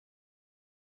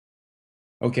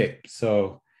Okay,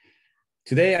 so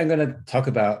today I'm going to talk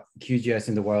about QGIS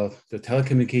in the world, the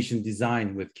telecommunication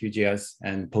design with QGIS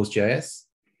and PostGIS.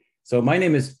 So my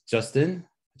name is Justin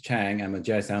Chang. I'm a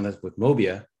GIS analyst with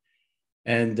MOBIA.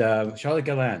 And Charlotte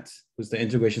Gallant, who's the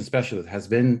integration specialist, has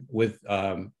been with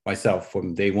myself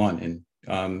from day one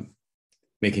in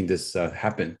making this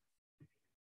happen.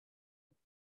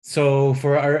 So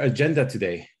for our agenda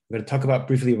today, I'm going to talk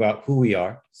briefly about who we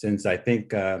are, since I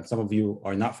think some of you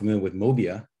are not familiar with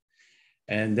MOBIA,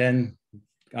 and then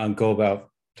go about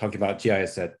talking about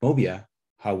GIS at MOBIA,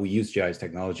 how we use GIS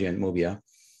technology and MOBIA.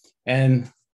 And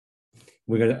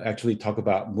we're going to actually talk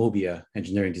about MOBIA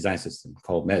engineering design system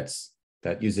called MEDS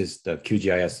that uses the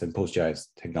QGIS and PostGIS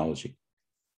technology.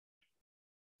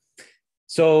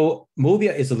 So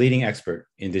MOBIA is a leading expert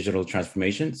in digital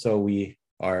transformation. So we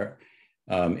are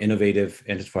innovative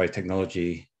enterprise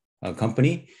technology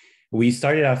company. We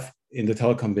started off in the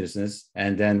telecom business,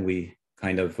 and then we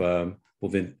kind of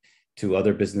moved into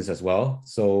other business as well.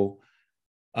 So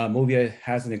MOBIA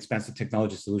has an expansive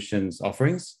technology solutions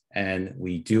offerings, and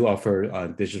we do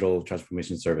offer digital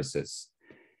transformation services.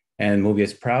 And MOBIA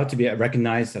is proud to be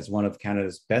recognized as one of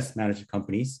Canada's best managed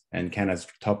companies and Canada's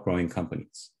top growing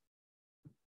companies.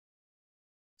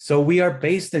 So we are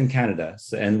based in Canada,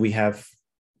 and we have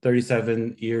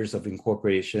 37 years of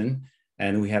incorporation,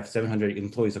 and we have 700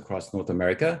 employees across North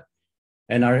America.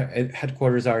 And our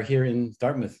headquarters are here in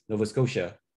Dartmouth, Nova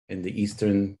Scotia, in the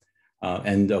eastern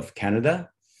end of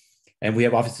Canada. And we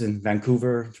have offices in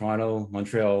Vancouver, Toronto,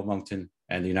 Montreal, Moncton,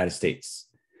 and the United States.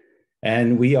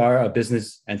 And we are a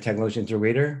business and technology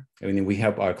integrator. I mean, we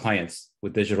help our clients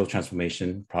with digital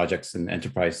transformation projects and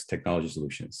enterprise technology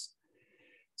solutions.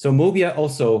 So MOBIA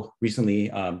also recently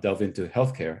delved into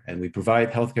healthcare, and we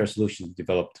provide healthcare solutions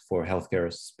developed for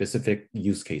healthcare specific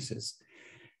use cases.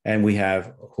 And we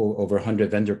have over 100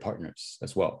 vendor partners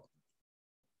as well.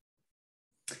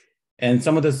 And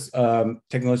some of the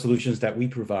technology solutions that we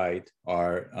provide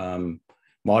are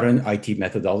modern IT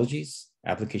methodologies,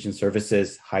 application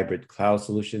services, hybrid cloud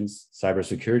solutions,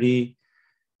 cybersecurity,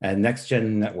 and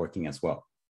next-gen networking as well.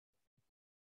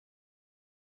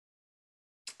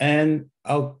 And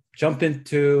I'll jump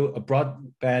into a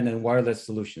broadband and wireless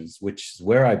solutions, which is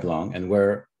where I belong and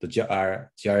where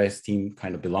our GIS team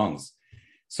kind of belongs.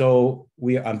 So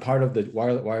I'm part of the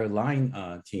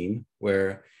wireline team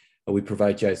where we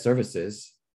provide GIS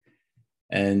services,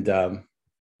 and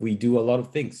we do a lot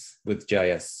of things with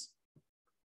GIS.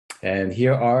 And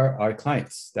here are our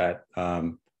clients that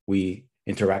we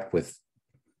interact with.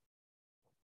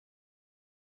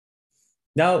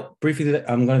 Now, briefly,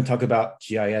 I'm going to talk about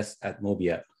GIS at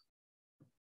MOBIA.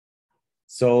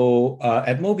 So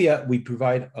at MOBIA, we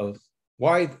provide a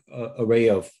wide array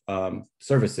of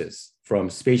services, from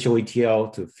spatial ETL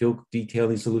to field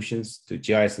detailing solutions to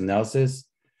GIS analysis,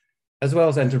 as well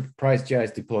as enterprise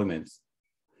GIS deployments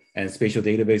and spatial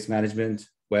database management,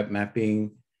 web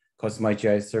mapping, customized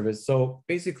GIS service. So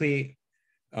basically,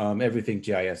 everything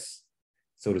GIS,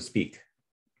 so to speak.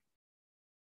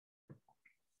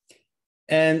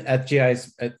 And at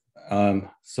GIS,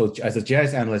 so as a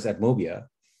GIS analyst at MOBIA,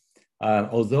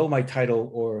 although my title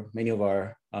or many of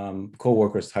our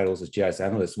co-workers' titles is GIS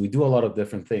analysts, we do a lot of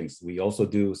different things. We also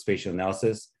do spatial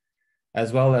analysis,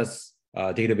 as well as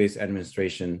database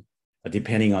administration,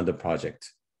 depending on the project.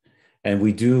 And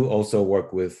we do also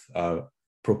work with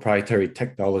proprietary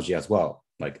technology as well,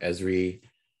 like Esri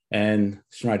and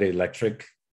Schneider Electric,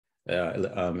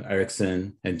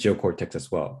 Ericsson, and GeoCortex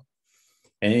as well.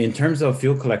 And in terms of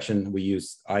field collection, we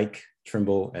use Ike,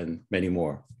 Trimble, and many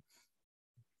more.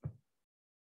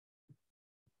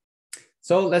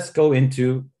 So let's go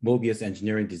into MOBIA's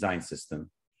engineering design system.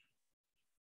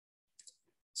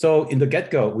 So in the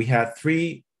get-go, we had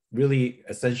three really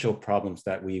essential problems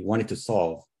that we wanted to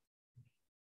solve.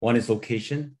 One is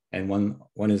location, and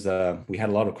one is we had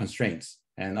a lot of constraints.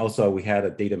 And also we had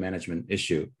a data management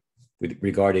issue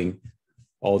regarding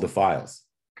all the files.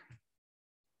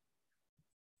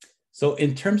 So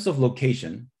in terms of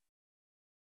location,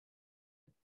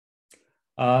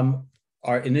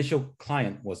 our initial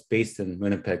client was based in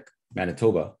Winnipeg,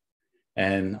 Manitoba,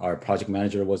 and our project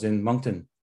manager was in Moncton,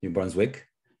 New Brunswick.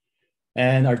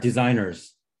 And our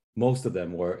designers, most of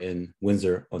them were in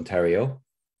Windsor, Ontario.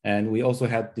 And we also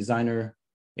had designer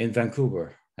in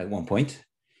Vancouver at one point.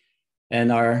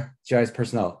 And our GIS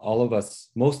personnel, all of us,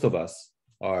 most of us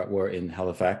were in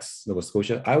Halifax, Nova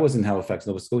Scotia. I was in Halifax,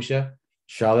 Nova Scotia.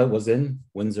 Charlotte was in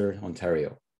Windsor,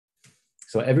 Ontario.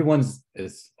 So everyone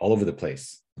is all over the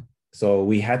place. So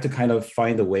we had to kind of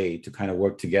find a way to kind of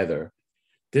work together.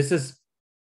 This is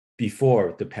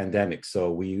before the pandemic.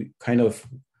 So we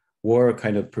were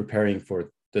preparing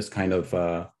for this kind of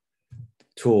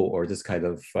tool or this kind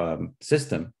of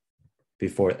system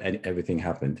before everything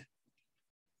happened.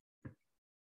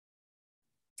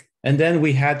 And then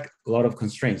we had a lot of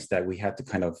constraints that we had to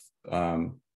kind of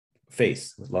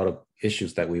face, a lot of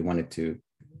issues that we wanted to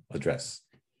address.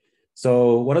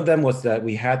 So one of them was that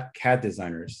we had CAD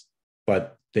designers,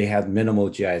 but they had minimal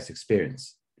GIS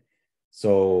experience.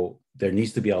 So there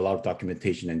needs to be a lot of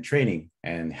documentation and training,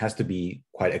 and has to be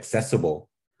quite accessible.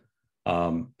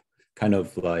 Kind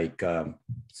of like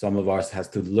some of us has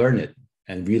to learn it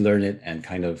and relearn it and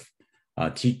kind of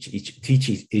teach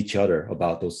each other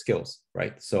about those skills,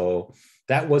 right? So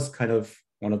that was kind of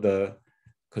one of the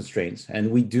constraints.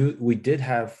 And we did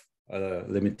have a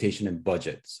limitation in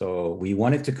budget. So we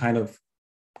wanted to kind of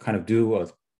do a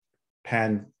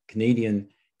pan-Canadian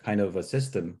kind of a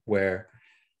system where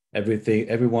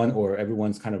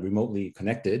everyone's kind of remotely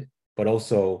connected, but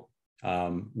also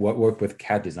work with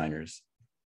CAD designers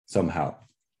somehow.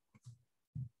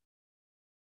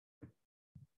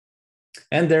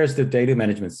 And there's the data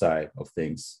management side of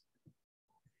things.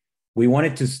 We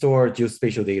wanted to store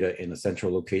geospatial data in a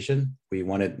central location. We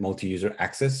wanted multi-user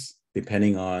access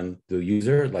depending on the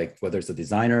user, like whether it's a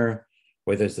designer,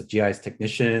 whether it's a GIS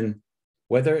technician,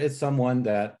 whether it's someone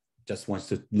that just wants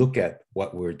to look at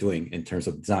what we're doing in terms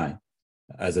of design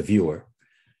as a viewer.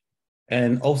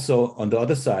 And also on the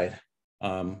other side,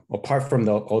 apart from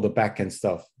all the backend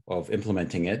stuff of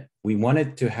implementing it, we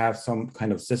wanted to have some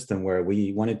kind of system where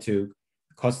we wanted to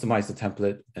customize the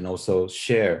template and also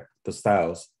share the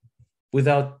styles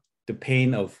without the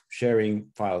pain of sharing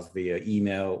files via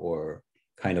email or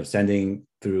kind of sending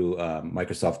through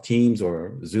Microsoft Teams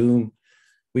or Zoom.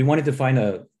 We wanted to find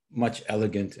a much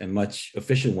elegant and much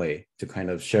efficient way to kind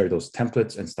of share those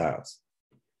templates and styles.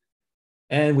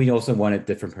 And we also wanted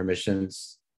different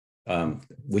permissions,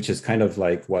 which is kind of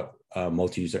like what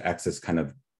multi-user access kind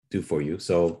of do for you.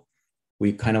 So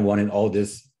we kind of wanted all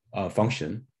this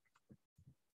function.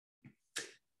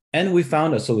 And we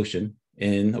found a solution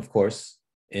of course,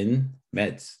 in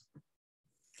MEDS.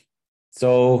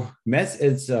 So MEDS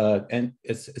is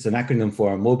it's an acronym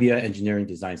for MOBIA Engineering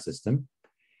Design System.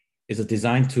 It's a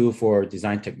design tool for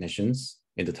design technicians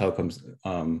in the telecoms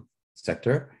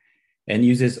sector, and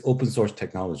uses open source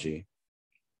technology.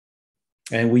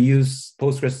 And we use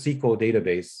PostgreSQL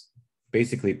database,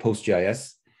 basically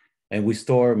PostGIS, and we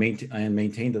store and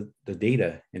maintain the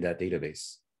data in that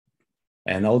database.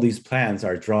 And all these plans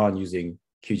are drawn using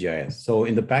QGIS. So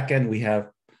in the backend, we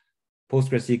have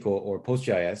PostgreSQL or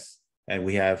PostGIS, and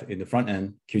we have in the front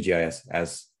end QGIS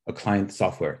as a client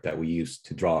software that we use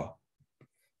to draw.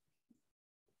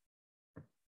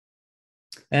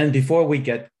 And before we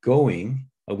get going,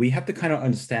 we have to kind of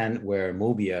understand where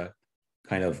MOBIA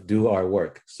kind of do our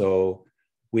work. So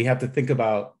we have to think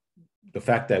about the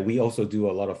fact that we also do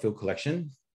a lot of field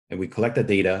collection, and we collect the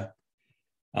data,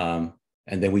 and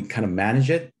then we kind of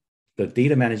manage it. The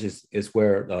data management is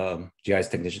where GIS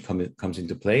technician comes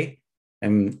into play,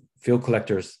 and field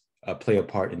collectors play a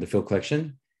part in the field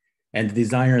collection. And the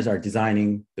designers are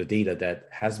designing the data that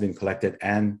has been collected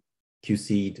and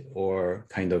QC'd or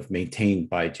kind of maintained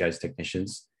by GIS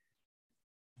technicians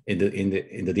in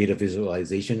the data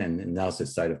visualization and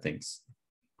analysis side of things.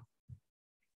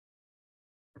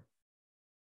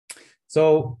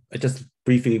 So I just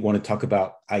briefly want to talk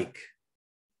about IKE.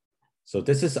 So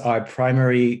this is our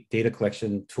primary data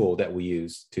collection tool that we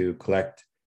use to collect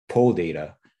pole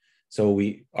data. So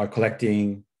we are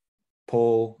collecting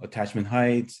pole attachment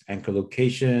heights, anchor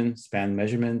location, span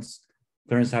measurements,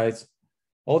 clearance heights,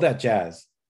 all that jazz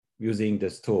using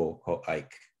this tool called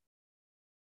IKE.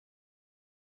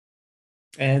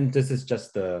 And this is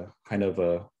just the kind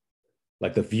of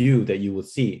like the view that you would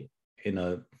see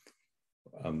in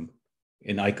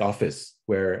IKE office,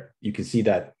 where you can see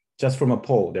that just from a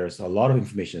pole, there's a lot of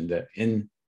information that in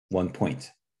one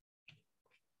point.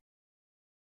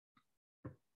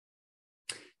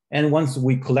 And once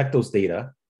we collect those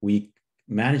data, we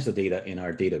manage the data in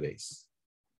our database.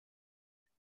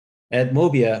 At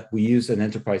MOBIA, we use an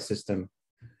enterprise system.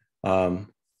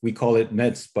 We call it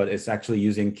MEDS, but it's actually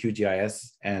using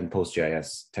QGIS and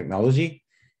PostGIS technology.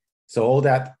 So all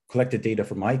that collected data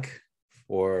from IKE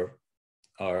or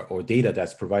data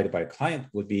that's provided by a client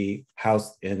would be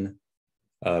housed in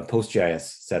a PostGIS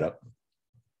setup.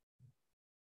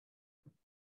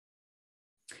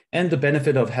 And the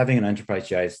benefit of having an enterprise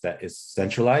GIS that is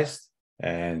centralized,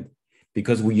 and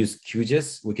because we use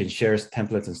QGIS, we can share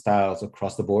templates and styles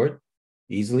across the board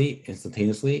easily,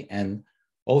 instantaneously. And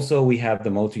also we have the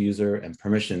multi-user and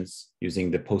permissions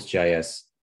using the PostGIS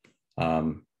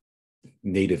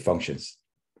native functions.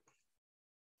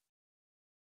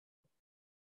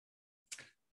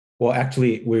 Well,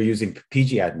 actually, we're using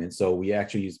pgadmin. So we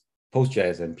actually use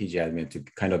PostGIS and pgadmin to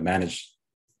kind of manage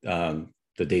the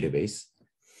database.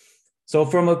 So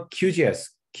from a QGIS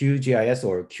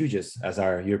or QGIS, as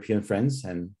our European friends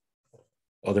and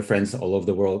other friends all over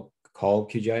the world call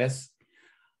QGIS,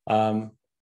 the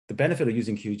benefit of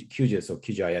using QGIS or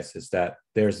QGIS is that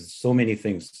there's so many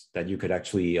things that you could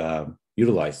actually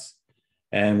utilize.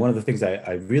 And one of the things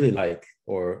I really like,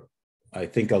 or I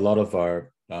think a lot of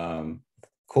our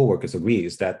co-workers agree,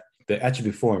 is that the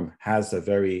attribute form has a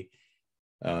very,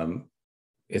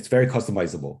 it's very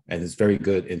customizable, and it's very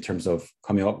good in terms of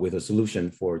coming up with a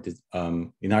solution for,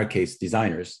 in our case,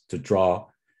 designers to draw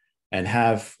and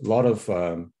have a lot of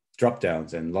drop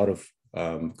downs and a lot of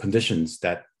conditions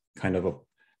that kind of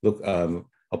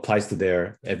applies to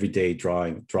their everyday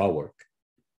draw work.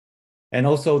 And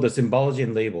also the symbology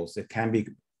and labels, it can be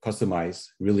customized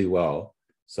really well.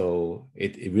 So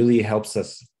it really helps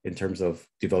us in terms of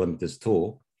developing this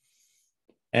tool.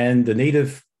 And the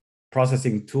native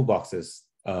processing toolboxes,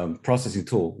 processing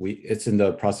tool, it's in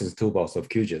the processing toolbox of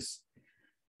QGIS.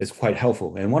 It's quite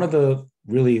helpful. And one of the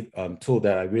really tool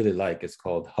that I really like is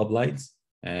called Hub Lights,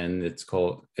 and it's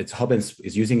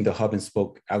using the hub and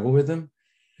spoke algorithm.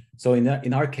 So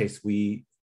in our case, we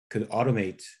could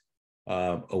automate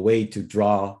a way to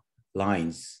draw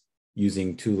lines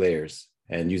using 2 layers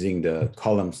and using the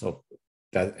columns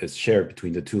that is shared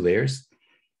between the 2 layers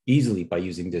easily by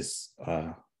using this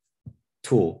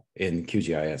tool in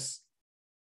QGIS.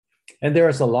 And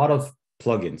there's a lot of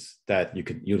plugins that you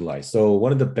could utilize. So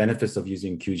one of the benefits of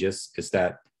using QGIS is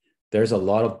that there's a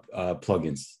lot of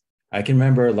plugins. I can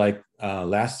remember like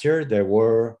last year, there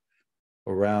were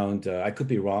around, I could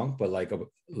be wrong, but like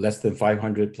less than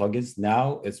 500 plugins.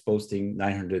 Now it's boasting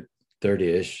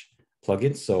 930-ish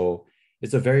plugins. So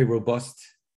it's a very robust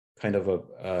kind of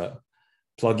a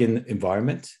plugin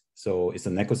environment. So it's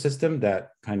an ecosystem that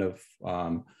kind of,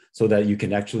 so that you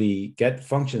can actually get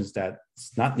functions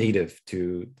that's not native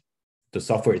to the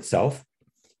software itself,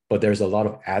 but there's a lot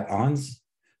of add-ons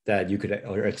that you could,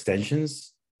 or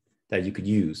extensions that you could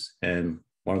use. And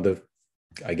one of the,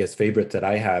 I guess, favorites that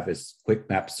I have is Quick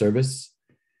Map Service,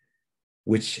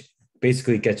 which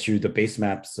basically gets you the base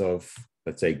maps of,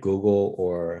 let's say, Google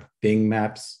or Bing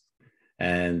Maps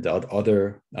and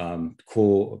other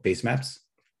cool base maps.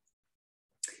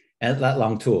 And lat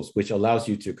long tools, which allows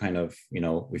you to kind of,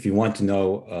 if you want to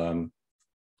know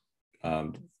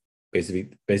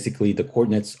basically the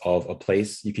coordinates of a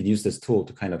place, you can use this tool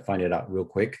to kind of find it out real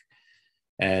quick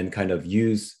and kind of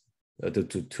use the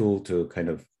tool to kind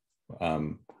of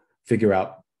figure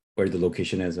out where the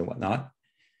location is and whatnot.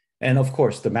 And of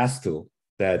course, the mask tool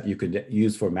that you could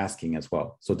use for masking as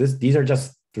well. So these are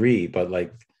just 3, but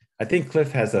like, I think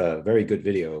Cliff has a very good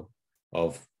video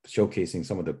of showcasing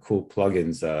some of the cool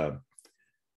plugins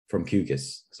from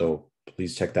QGIS. So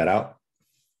please check that out.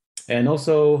 And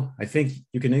also, I think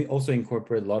you can also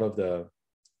incorporate a lot of the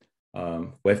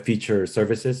web feature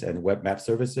services and web map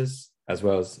services, as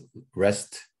well as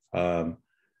REST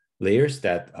layers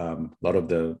that a lot of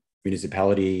the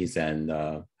municipalities and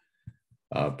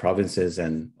provinces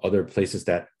and other places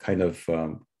that kind of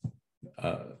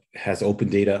has open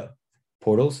data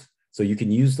portals. So you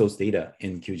can use those data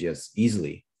in QGIS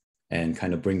easily and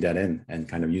kind of bring that in and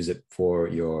kind of use it for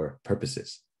your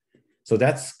purposes. So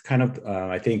that's kind of,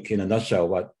 I think in a nutshell,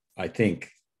 what I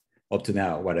think up to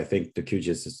now, what I think the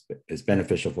QGIS is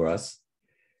beneficial for us.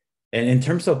 And in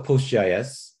terms of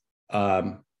PostGIS,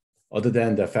 other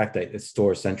than the fact that it's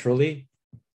stored centrally,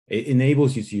 it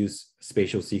enables you to use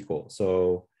spatial SQL.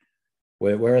 So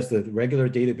whereas the regular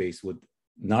database would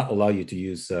not allow you to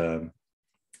use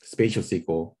spatial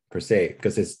SQL per se,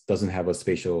 because it doesn't have a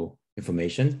spatial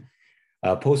information,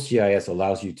 PostGIS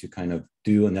allows you to kind of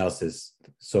do analysis.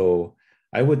 So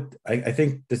I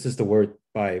think this is the word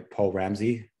by Paul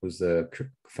Ramsey, who's the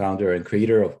founder and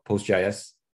creator of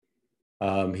PostGIS.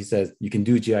 He says you can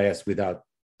do GIS without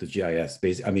the GIS,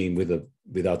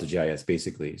 without the GIS,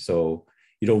 basically. So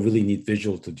you don't really need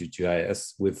visual to do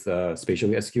GIS with spatial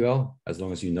SQL, as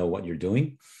long as you know what you're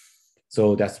doing.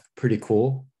 So that's pretty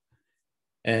cool.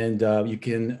 And you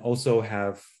can also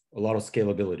have a lot of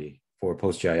scalability for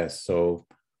PostGIS. So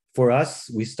for us,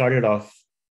 we started off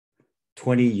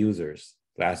 20 users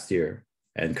last year,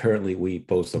 and currently we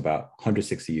boast about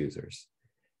 160 users.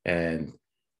 And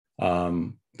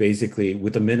basically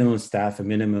with the minimum staff and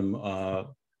minimum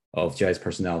of GIS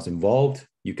personnel involved,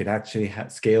 you can actually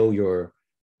scale your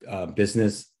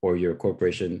business or your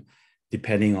corporation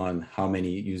depending on how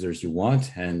many users you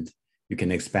want, and you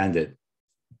can expand it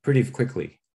pretty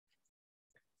quickly.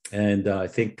 And I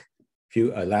think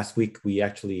last week we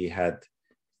actually had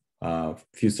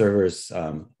few servers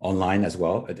online as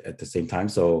well at the same time.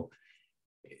 So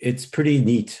it's pretty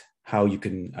neat how you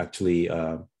can actually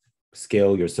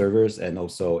scale your servers and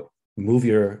also move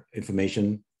your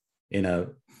information in a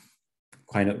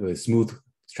kind of a smooth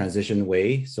transition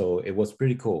way. So it was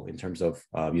pretty cool in terms of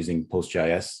using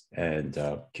PostGIS and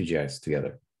QGIS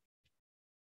together.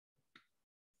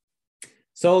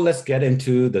 So let's get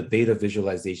into the data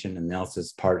visualization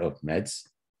analysis part of MEDS.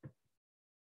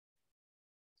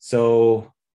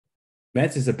 So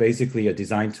MEDS is basically a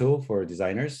design tool for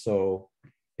designers. So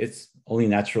it's only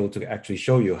natural to actually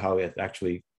show you how it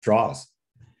actually draws.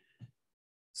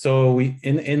 So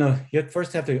you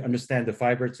first have to understand the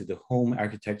fiber to the home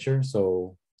architecture.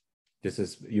 So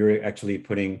you're actually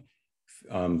putting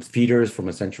feeders from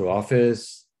a central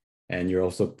office, and you're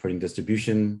also putting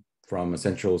distribution from a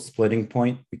central splitting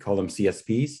point. We call them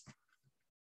CSPs.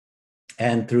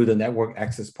 And through the network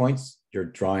access points, you're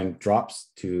drawing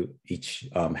drops to each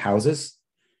houses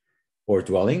or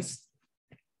dwellings.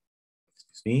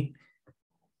 Excuse me.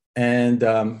 And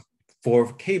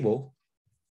for cables,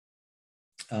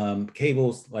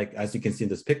 like as you can see in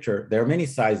this picture, there are many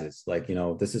sizes. Like,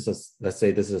 let's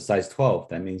say this is a size 12.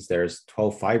 That means there's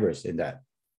 12 fibers in that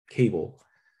cable.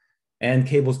 And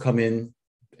cables come in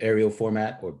aerial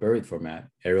format or buried format.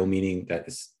 Aerial meaning that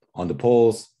is on the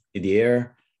poles, in the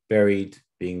air, buried,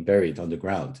 being buried on the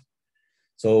ground.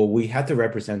 So we had to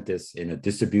represent this in a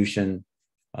distribution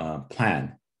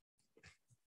plan.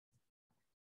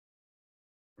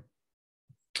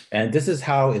 And this is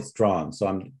how it's drawn.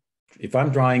 So if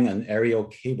I'm drawing an aerial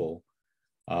cable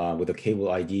with a cable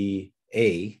ID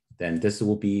A, then this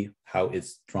will be how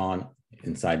it's drawn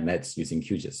inside MEDS using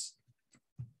QGIS.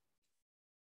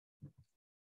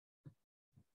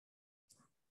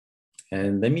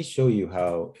 And let me show you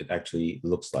how it actually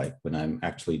looks like when I'm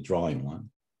actually drawing one.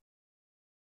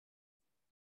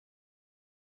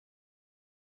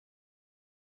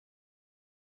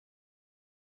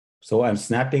 So I'm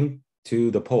snapping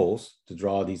to the poles to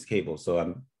draw these cables. So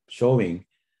I'm showing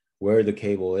where the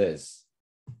cable is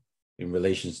in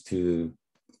relations to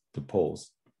the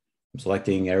poles. I'm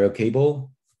selecting aerial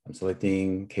cable, I'm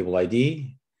selecting cable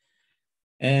ID,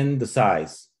 and the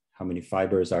size, how many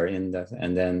fibers are in that,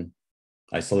 and then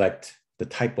I select the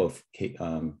type of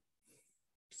cable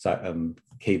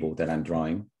that I'm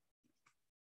drawing.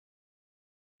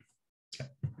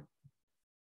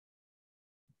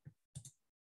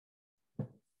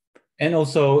 And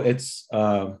also it's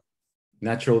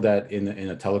natural that in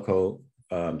a telco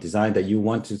design that you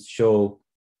want to show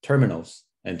terminals,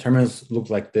 and terminals look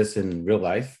like this in real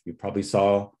life. You probably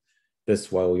saw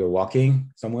this while you're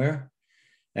walking somewhere.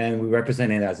 And we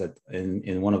represent it as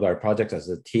in one of our projects as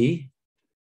a T,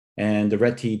 and the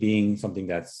red T being something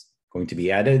that's going to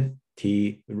be added,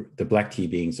 the black T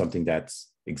being something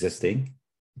that's existing.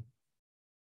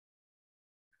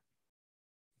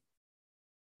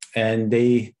 And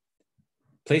they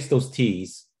place those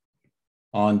T's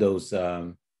on those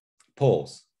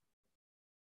poles.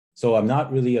 So I'm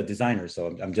not really a designer,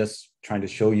 so I'm just trying to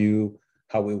show you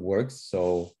how it works.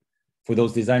 So for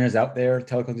those designers out there,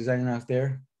 telecom designers out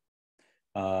there,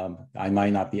 I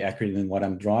might not be accurate in what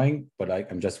I'm drawing, but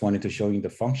I'm just wanting to show you the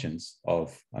functions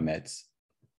of a MEDS.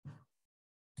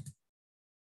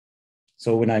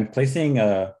 So when I'm placing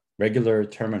a regular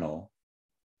terminal,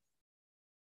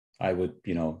 I would,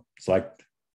 select,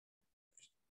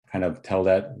 kind of tell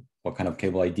that what kind of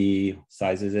cable ID,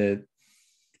 size is it,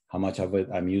 how much of it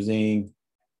I'm using,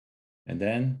 and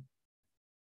then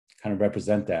kind of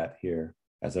represent that here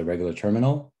as a regular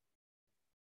terminal.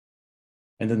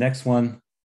 And the next one,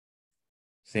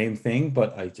 same thing,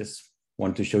 but I just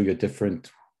want to show you a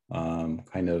different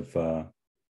kind of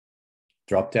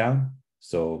drop down.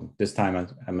 So this time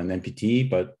I'm an MPT,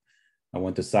 but I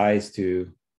want the size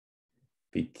to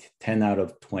be 10 out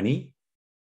of 20.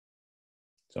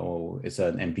 So it's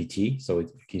an MPT. So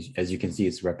as you can see,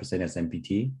 it's represented as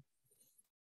MPT.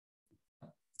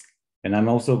 And I'm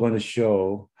also going to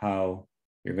show how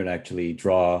you're going to actually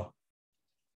draw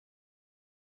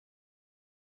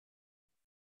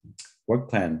work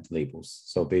plan labels.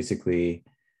 So basically,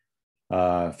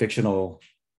 fictional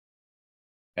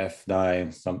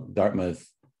F9, some Dartmouth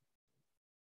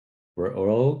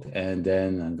world, and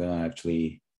then I'm going to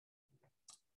actually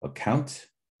count.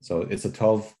 So it's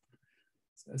a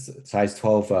size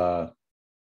 12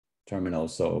 terminal.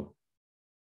 So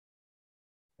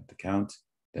I have to count,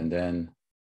 and then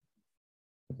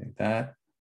like that.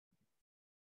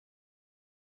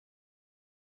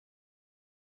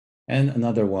 And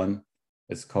another one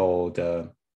is called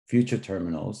future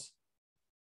terminals.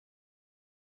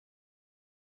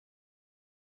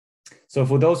 So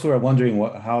for those who are wondering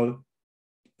how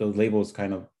the labels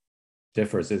kind of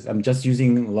differs, is I'm just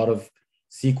using a lot of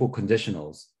SQL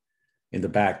conditionals in the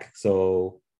back.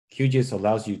 So QGIS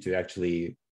allows you to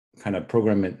actually kind of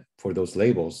program it for those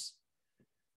labels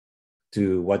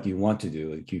to what you want to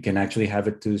do. You can actually have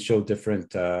it to show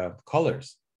different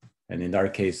colors. And in our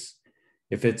case,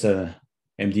 if it's a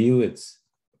MDU, it's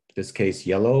this case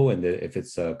yellow, and if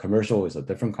it's a commercial, it's a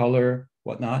different color,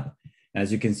 whatnot. And as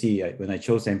you can see, when I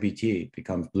chose MPT, it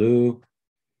becomes blue,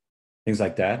 things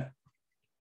like that.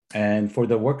 And for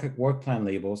the work plan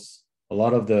labels, a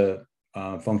lot of the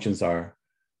functions are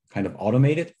kind of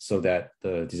automated so that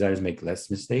the designers make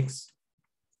less mistakes.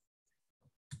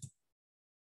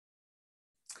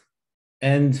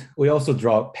 And we also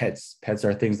draw pets. Pets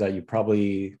are things that you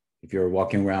probably, if you're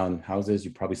walking around houses,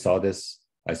 you probably saw this.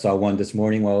 I saw one this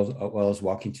morning while I was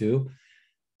walking too.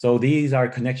 So these are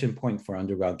connection point for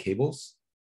underground cables.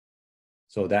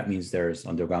 So that means there's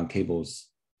underground cables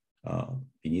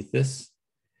beneath this.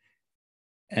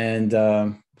 And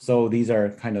so these are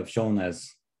kind of shown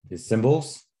as these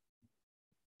symbols.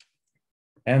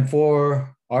 And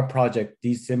for our project,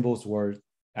 these symbols were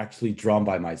actually drawn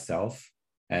by myself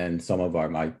and some of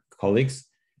my colleagues.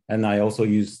 And I also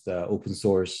used open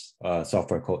source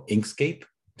software called Inkscape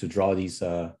to draw these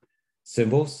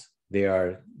symbols. They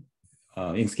are,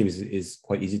 Inkscape is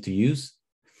quite easy to use.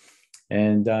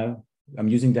 And I'm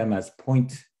using them as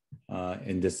point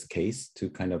in this case to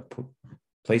kind of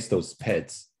place those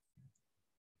pads.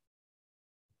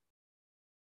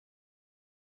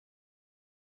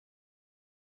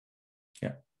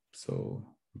 Yeah, so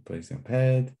placing a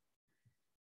pad,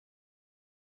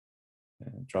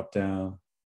 drop down,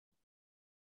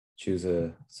 choose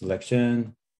a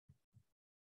selection,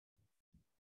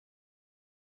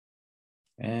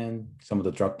 and some of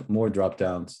the more drop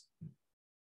downs.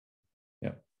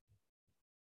 Yeah.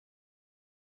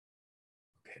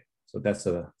 Okay, so that's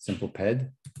a simple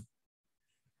pad.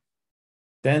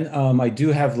 Then I do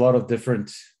have a lot of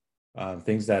different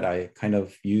things that I kind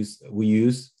of we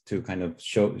use to kind of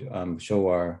show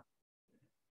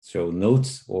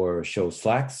notes or show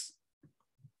slacks.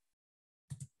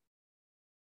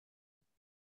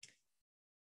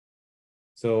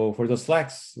 So for the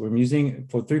slacks, we're using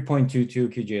for 3.22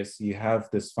 QGIS, you have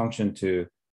this function to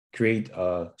create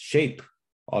a shape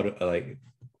like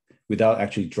without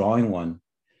actually drawing one.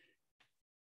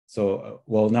 So,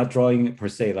 well, not drawing per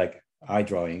se, like eye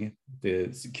drawing, the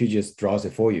QGIS draws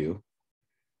it for you.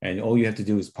 And all you have to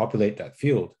do is populate that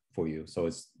field for you. So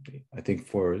it's, I think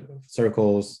for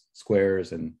circles,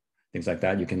 squares, and things like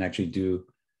that, you can actually do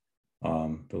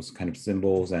those kind of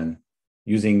symbols and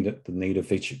using the native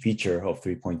feature of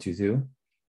 3.22.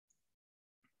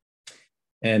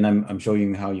 And I'm showing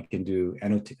you how you can do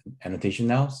annotation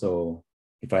now. So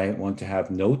if I want to have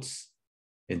notes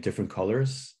in different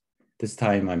colors, this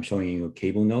time I'm showing you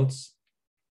cable notes.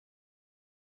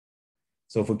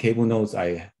 So for cable notes,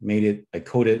 I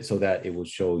coded so that it will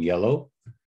show yellow.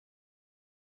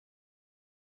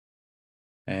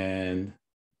 And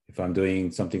if I'm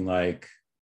doing something like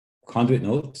conduit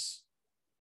notes,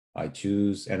 I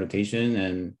choose annotation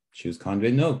and choose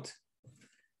conduit note.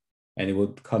 And it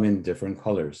will come in different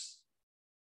colors.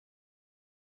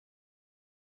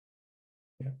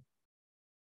 Yeah.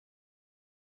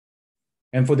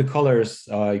 And for the colors,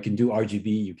 you can do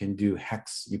RGB, you can do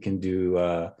hex, you can do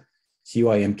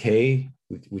CYMK,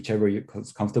 whichever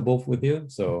is comfortable with you.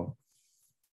 So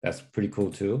that's pretty cool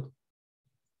too.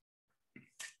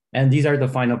 And these are the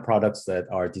final products that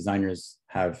our designers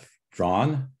have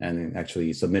drawn and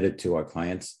actually submitted to our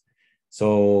clients.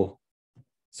 So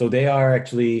they are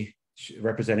actually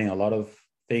representing a lot of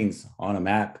things on a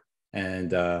map.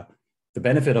 And the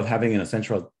benefit of having a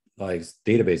centralized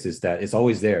database is that it's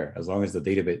always there as long as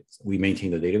we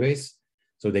maintain the database.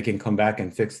 So they can come back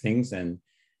and fix things. And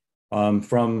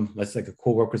from, let's say, a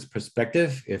co-worker's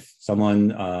perspective, if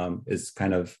someone is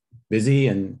kind of busy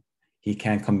and he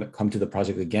can't come to the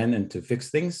project again and to fix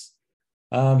things,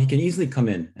 he can easily come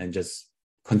in and just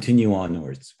continue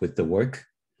onwards with the work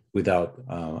without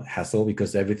hassle,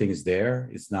 because everything is there.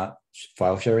 It's not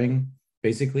file sharing,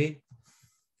 basically.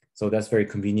 So that's very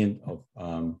convenient.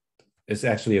 It's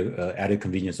actually an added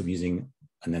convenience of using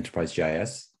an enterprise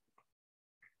GIS.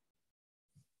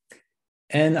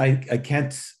 And I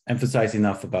can't emphasize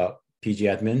enough about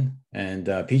PGAdmin. And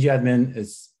PGAdmin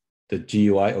is the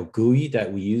GUI or GUI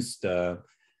that we use to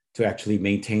actually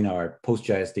maintain our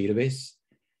PostGIS database.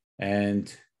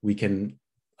 And we can,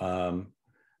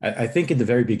 I think in the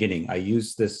very beginning, I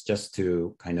used this just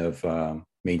to kind of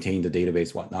maintain the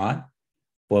database, whatnot.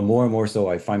 But more and more so,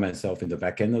 I find myself in the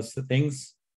back end of the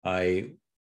things. I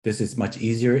this is much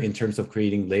easier in terms of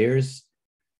creating layers,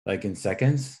 like in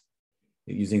seconds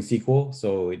using SQL.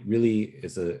 So it really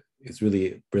is it's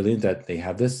really brilliant that they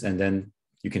have this. And then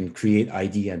you can create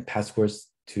ID and passwords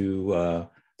to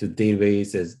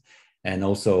databases and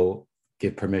also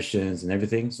give permissions and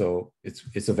everything. So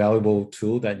it's a valuable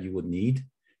tool that you would need,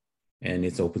 and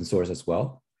it's open source as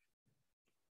well.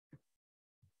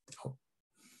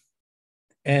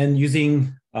 And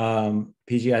using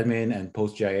pgadmin and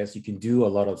PostGIS, you can do a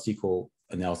lot of SQL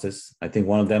analysis. I think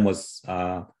one of them was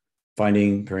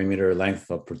finding perimeter length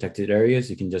of protected areas.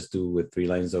 You can just do with 3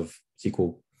 lines of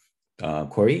SQL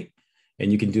query.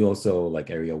 And you can do also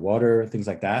like area water, things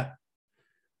like that.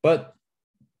 But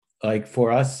like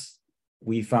for us,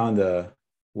 we found a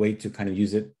way to kind of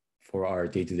use it for our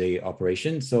day-to-day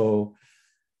operation. So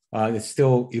it's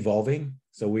still evolving.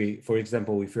 So for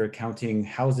example, if you're counting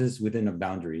houses within a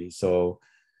boundary, so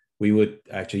we would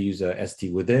actually use a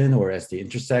ST within or ST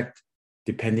intersect,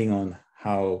 depending on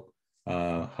how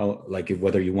like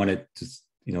whether you wanted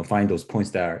to find those points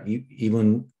that are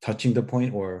even touching the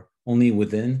point or only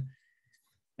within,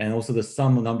 and also the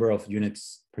sum number of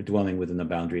units per dwelling within the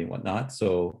boundary and whatnot.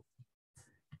 So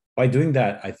by doing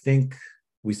that, I think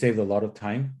we saved a lot of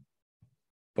time.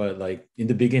 But like in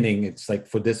the beginning, it's like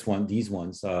for these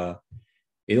ones,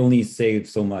 it only saved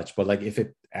so much. But like if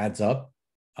it adds up,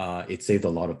 it saved a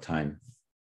lot of time.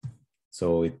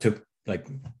 So it took like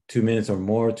 2 minutes or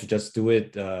more to just do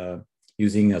it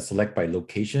using a select by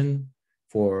location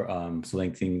for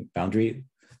selecting boundary.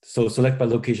 So select by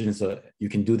location is you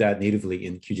can do that natively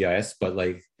in QGIS, but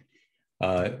like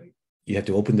you have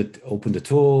to open the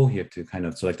tool, you have to kind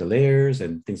of select the layers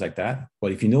and things like that.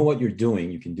 But if you know what you're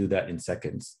doing, you can do that in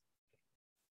seconds.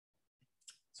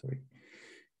 Sorry.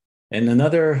 And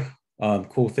another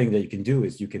cool thing that you can do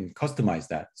is you can customize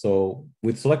that. So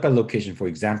with select by location, for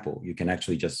example, you can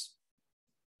actually just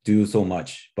do so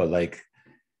much. But like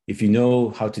if you know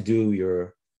how to do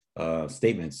your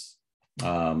statements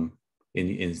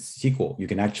in SQL, you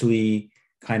can actually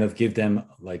kind of give them,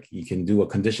 like you can do a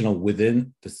conditional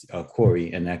within the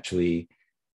query and actually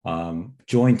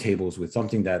join tables with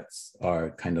something that's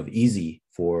kind of easy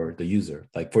for the user.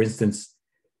 Like for instance,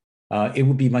 it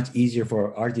would be much easier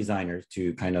for our designers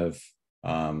to kind of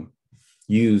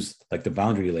use like the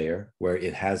boundary layer where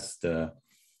it has the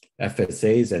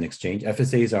FSAs and exchange.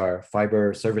 FSAs are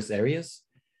fiber service areas,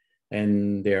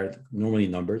 and they're normally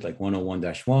numbered like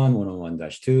 101-1,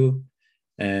 101-2.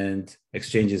 And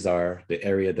exchanges are the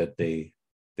area that they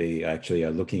actually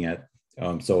are looking at.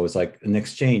 So it's like an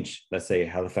exchange, let's say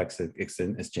Halifax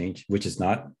exchange, which is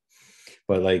not,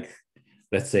 but like,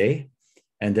 let's say,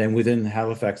 and then within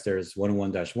Halifax, there's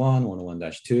 101-1,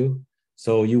 101-2.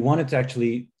 So you wanted to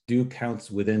actually do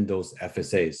counts within those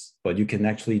FSAs, but you can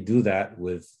actually do that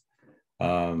with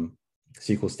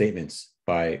SQL statements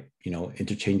by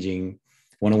interchanging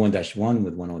 101-1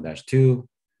 with 101-2.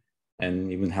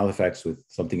 And even Halifax with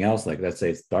something else, like let's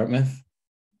say it's Dartmouth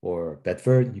or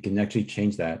Bedford, you can actually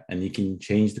change that, and you can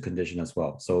change the condition as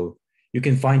well. So you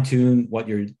can fine tune what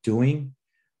you're doing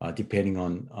depending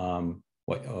on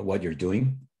what you're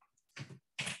doing.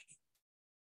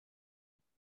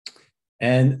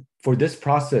 And for this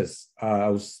process, I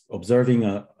was observing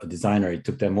a designer. It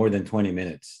took them more than 20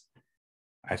 minutes,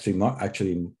 actually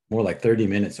more like 30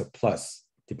 minutes or plus,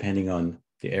 depending on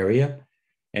the area.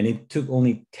 And it took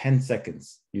only 10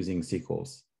 seconds using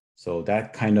SQLs. So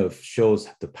that kind of shows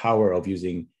the power of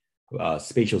using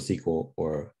spatial SQL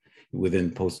or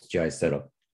within PostGIS setup.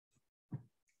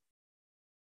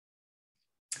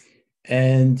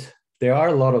 And there are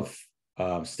a lot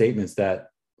of statements that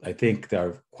I think that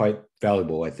are quite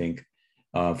valuable, I think,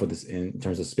 for this in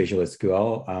terms of spatial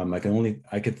SQL.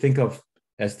 I could think of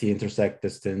ST intersect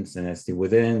distance and ST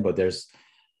within, but there's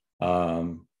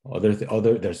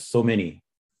there's so many.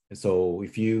 So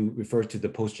if you refer to the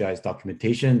PostGIS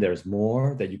documentation, there's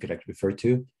more that you could actually refer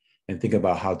to and think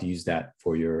about how to use that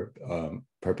for your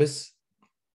purpose.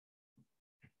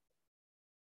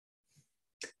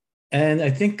 And I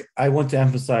think I want to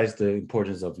emphasize the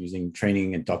importance of using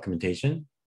training and documentation.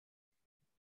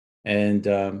 And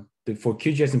for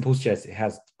QGIS and PostGIS, it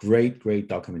has great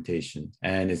documentation,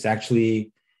 and it's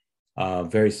actually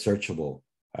very searchable,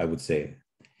 I would say.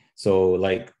 So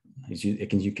like, as you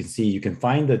can see, you can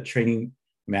find the training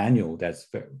manual that's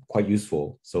quite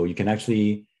useful. So you can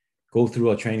actually go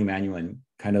through a training manual and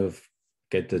kind of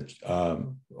get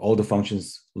all the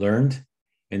functions learned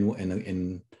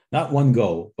in not one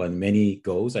go, but many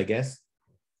goes, I guess.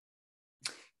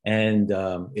 And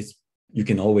you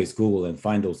can always Google and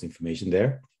find those information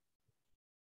there.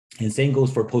 And same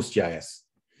goes for PostGIS.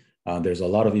 There's a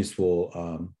lot of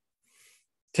useful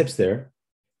tips there.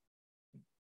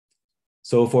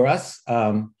 So for us,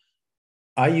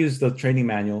 I use the training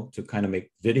manual to kind of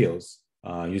make videos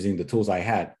using the tools I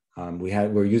had.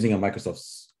 We're using a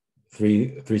Microsoft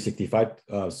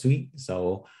 365 suite.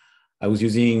 So I was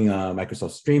using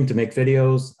Microsoft Stream to make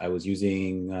videos. I was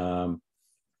using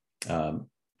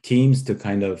Teams to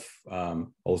kind of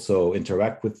also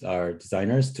interact with our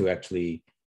designers to actually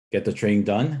get the training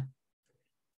done.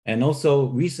 And also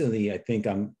recently, I think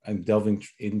I'm delving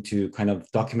into kind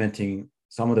of documenting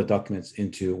some of the documents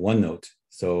into OneNote.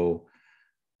 So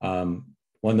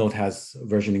OneNote has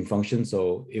versioning function,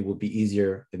 so it would be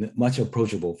easier and much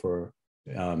approachable for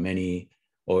many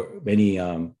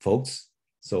folks.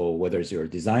 So whether it's you're a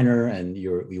designer and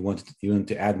you want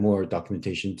to add more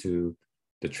documentation to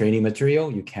the training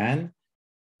material, you can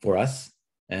for us.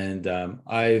 And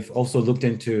I've also looked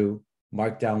into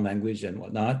Markdown language and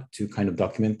whatnot to kind of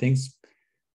document things.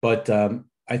 But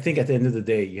I think at the end of the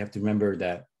day, you have to remember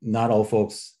that not all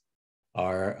folks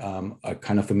are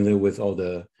kind of familiar with all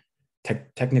the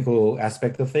technical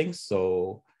aspect of things.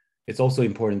 So it's also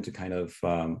important to kind of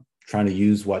trying to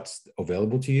use what's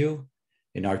available to you.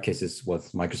 In our case, it's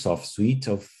what's Microsoft suite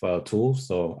of tools.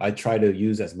 So I try to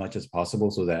use as much as possible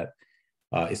so that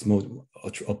it's more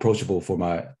approachable for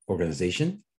my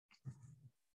organization.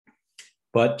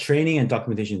 But training and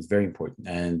documentation is very important.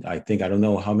 And I don't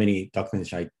know how many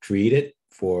documents I created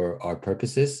for our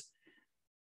purposes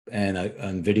and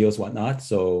videos, whatnot.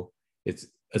 So it's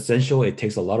essential. It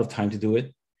takes a lot of time to do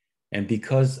it. And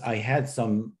because I had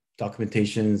some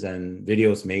documentations and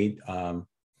videos made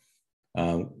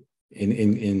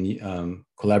in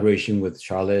collaboration with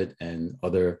Charlotte and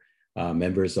other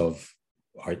members of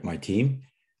my team,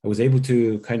 I was able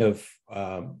to kind of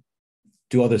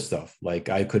do other stuff. Like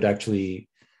I could actually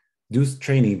do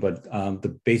training, but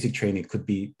the basic training could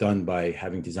be done by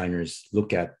having designers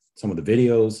look at some of the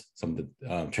videos, some of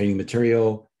the training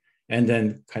material, and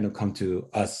then kind of come to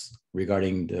us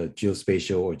regarding the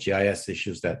geospatial or GIS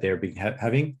issues that they're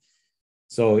having.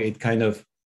 So it kind of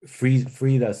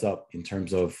freed us up in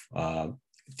terms of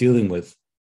dealing with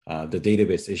the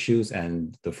database issues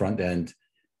and the front end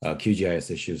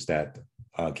QGIS issues that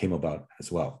came about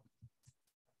as well.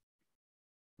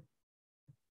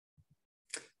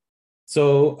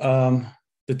 So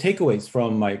the takeaways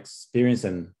from my experience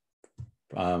and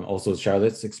also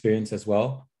Charlotte's experience as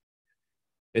well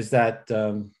is that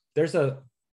there's a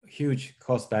huge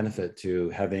cost benefit to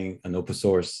having an open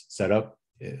source setup,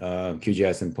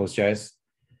 QGIS and PostGIS.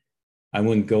 I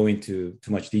wouldn't go into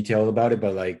too much detail about it,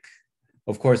 but like,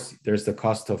 of course, there's the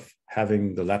cost of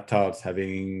having the laptops,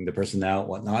 having the personnel,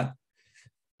 whatnot.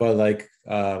 But like,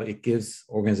 it gives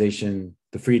organization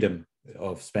the freedom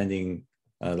of spending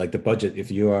like the budget.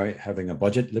 If you are having a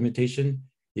budget limitation,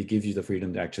 it gives you the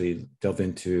freedom to actually delve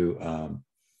into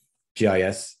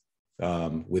GIS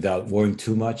without worrying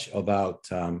too much about,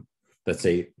 let's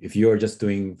say, if you're just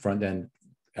doing front end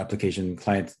application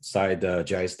client side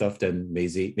GIS stuff, then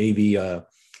maybe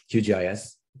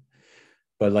QGIS.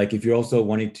 But like if you're also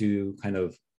wanting to kind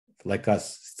of like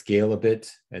us scale a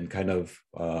bit and kind of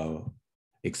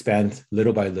expand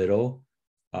little by little,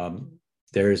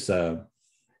 there's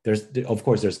of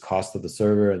course there's cost of the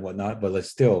server and whatnot, but like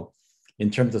still in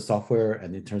terms of software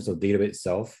and in terms of database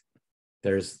itself,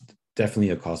 there's definitely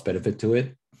a cost benefit to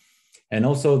it. And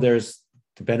also there's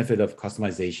the benefit of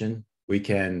customization. We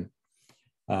can,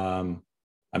 I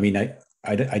mean,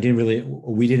 we didn't really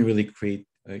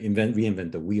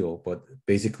reinvent the wheel, but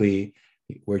basically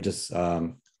we're just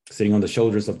sitting on the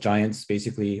shoulders of giants,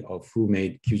 basically, of who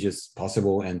made QGIS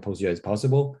possible and PostGIS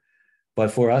possible. But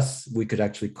for us, we could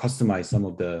actually customize some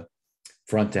of the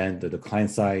front end, the client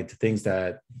side, things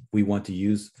that we want to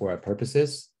use for our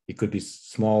purposes. It could be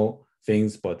small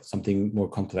things, but something more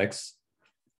complex.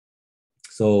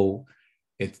 So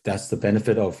that's the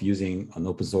benefit of using an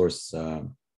open source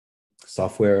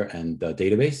software and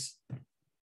database.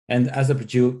 And as a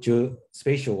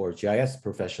geospatial or GIS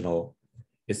professional,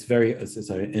 it's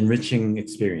an enriching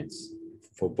experience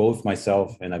for both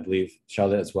myself and I believe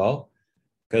Charlotte as well.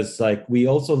 Because like we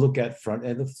also look at front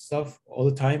end of stuff all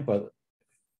the time, but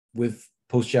with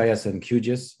PostGIS and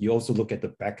QGIS, you also look at the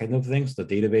back end of things, the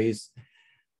database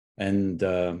and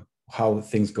how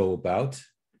things go about.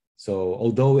 So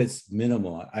although it's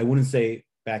minimal, I wouldn't say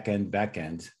back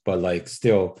end, but like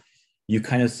still, you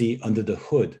kind of see under the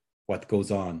hood what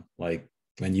goes on, like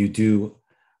when you do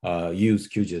use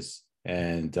QGIS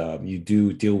and you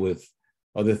do deal with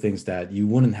other things that you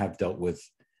wouldn't have dealt with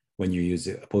when you use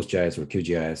a PostGIS or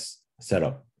QGIS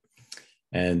setup.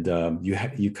 And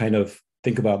you kind of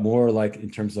think about more like in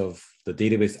terms of the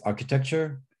database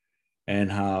architecture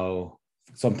and how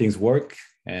some things work,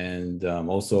 and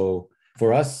also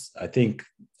for us, I think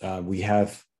we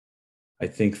have, I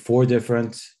think four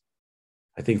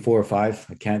or five,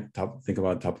 I can't think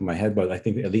about the top of my head, but I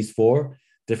think at least four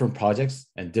different projects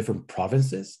and different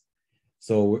provinces.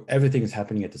 So everything is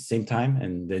happening at the same time.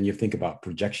 And then you think about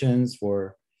projections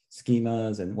for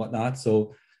schemas and whatnot.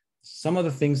 So some of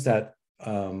the things that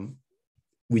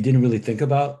we didn't really think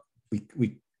about,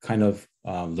 we kind of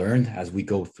learned as we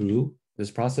go through this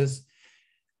process.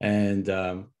 And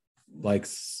like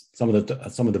some of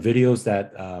the videos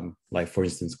that, like for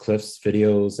instance, Cliff's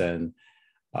videos and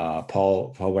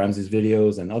Paul Ramsey's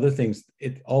videos and other things,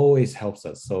 it always helps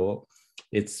us. So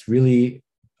it's really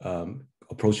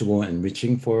approachable and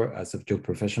enriching for as a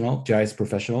GIS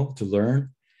professional to learn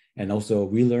and also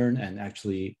relearn and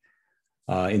actually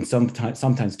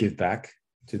sometimes give back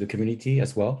to the community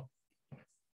as well.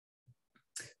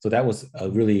 So that was a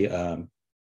really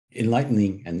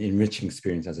enlightening and enriching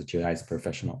experience as a GIS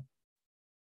professional.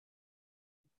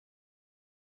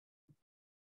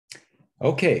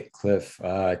 Okay, Cliff,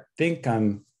 I think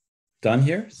I'm done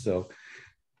here. So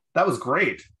that was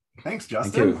great. Thanks,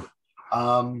 Justin.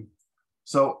 Thank you.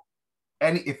 So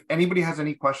if anybody has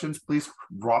any questions, please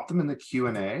drop them in the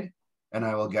Q&A and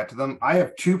I will get to them. I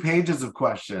have 2 pages of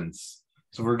questions,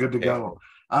 so we're good to go.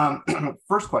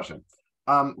 First question.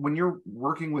 When you're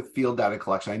working with field data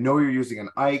collection, I know you're using an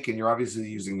IKE and you're obviously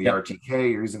using the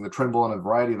RTK, you're using the Trimble and a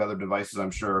variety of other devices,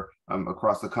 I'm sure,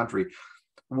 across the country.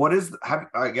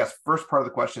 I guess first part of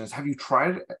the question is, have you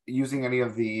tried using any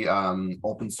of the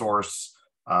open source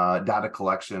data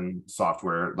collection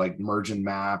software like Mergent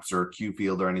Maps or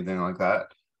QField or anything like that?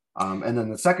 And then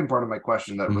the second part of my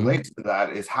question that relates to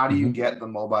that is, how do you get the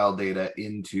mobile data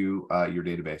into your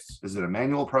database? Is it a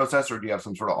manual process or do you have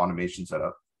some sort of automation set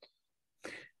up?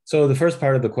 So the first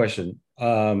part of the question,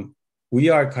 I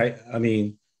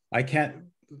can't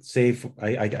say,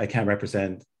 I can't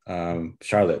represent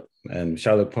Charlotte, and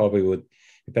Charlotte probably would be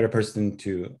a better person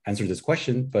to answer this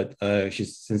question, but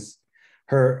she's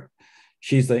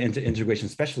the integration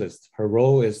specialist. Her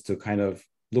role is to kind of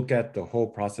look at the whole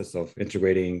process of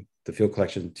integrating the field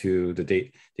collection to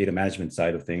the data management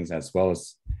side of things, as well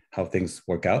as how things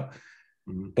work out.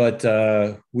 But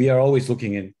we are always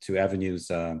looking into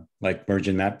avenues like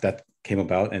Mergent Map that came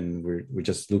about, and we're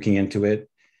just looking into it.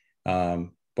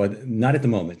 But not at the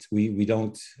moment.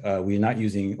 We're not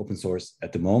using open source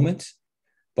at the moment,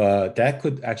 but that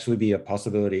could actually be a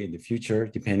possibility in the future,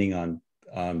 depending on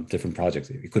different projects.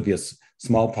 It could be a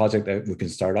small project that we can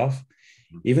start off.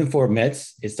 Even for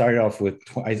MEDS, it started off with,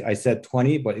 I said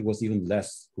 20, but it was even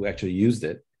less who actually used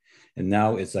it. And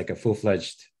now it's like a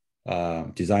full-fledged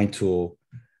design tool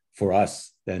for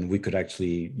us. Then we could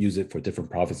actually use it for different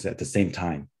provinces at the same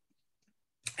time.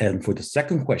 And for the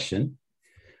second question,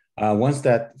 once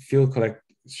that field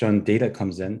collection data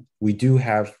comes in, we do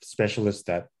have specialists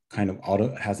that kind of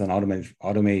has an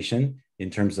automation in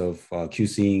terms of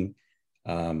QCing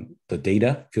the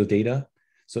data, field data,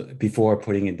 so before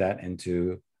putting that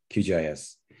into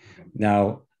QGIS.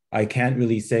 Now, I can't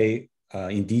really say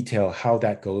in detail how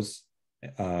that goes,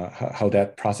 how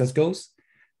that process goes,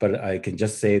 but I can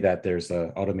just say that there's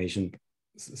a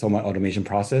somewhat automation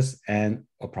process and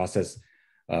a process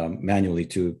manually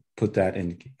to put that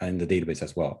in the database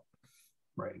as well.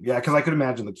 Right. Yeah, because I could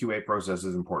imagine the QA process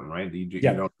is important, right? You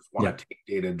don't just want to take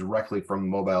data directly from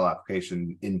mobile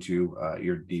application into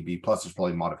your DB. Plus, there's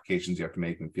probably modifications you have to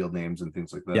make in field names and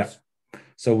things like this. Yeah.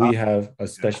 So we have a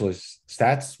specialist,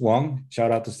 Stats Wong.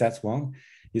 Shout out to Stats Wong.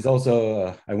 He's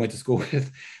also I went to school with,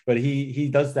 but he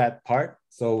does that part.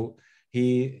 So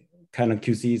he kind of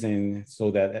QCs and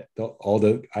so that all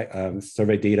the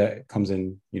survey data comes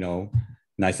in,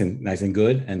 nice and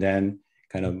good, and then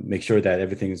kind of make sure that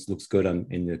everything looks good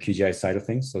in the QGIS side of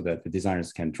things, so that the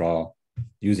designers can draw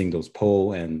using those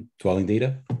pole and dwelling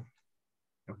data.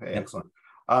 Okay, excellent.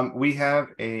 We have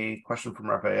a question from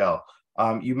Raphael.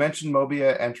 You mentioned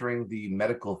MOBIA entering the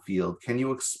medical field. Can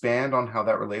you expand on how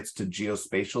that relates to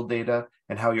geospatial data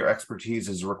and how your expertise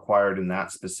is required in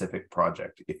that specific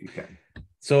project, if you can?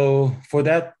 So for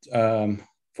that,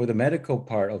 for the medical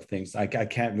part of things, I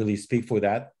can't really speak for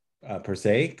that per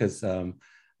se, because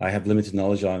I have limited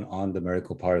knowledge on the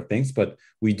medical part of things, but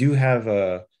we do have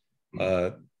a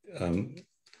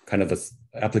kind of a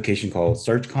application called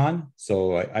SearchCon.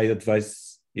 So I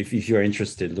advise, if you're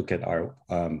interested, look at our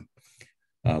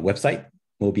website,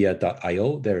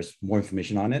 mobia.io. There's more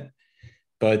information on it,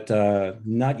 but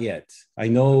not yet. I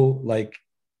know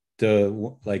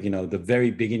the very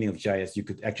beginning of GIS, you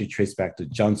could actually trace back to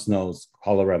John Snow's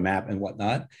cholera map and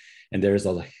whatnot. And there's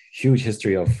a huge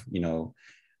history of,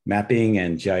 mapping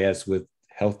and GIS with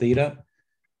health data.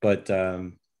 But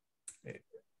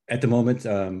at the moment,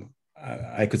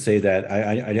 I could say that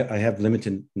I have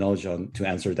limited knowledge on to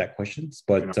answer that questions,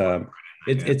 but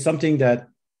it's something that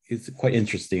is quite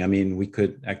interesting. I mean, we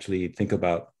could actually think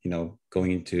about,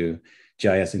 going into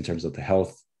GIS in terms of the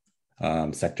health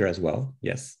sector as well.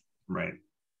 Yes. Right.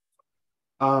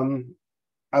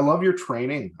 I love your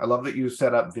training. I love that you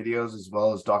set up videos as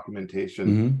well as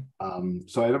documentation.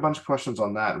 So I had a bunch of questions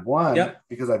on that. One,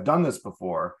 because I've done this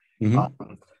before.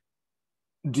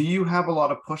 Do you have a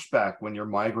lot of pushback when you're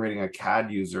migrating a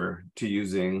CAD user to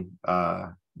using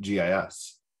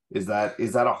GIS? Is that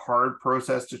a hard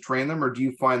process to train them, or do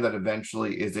you find that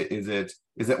eventually is it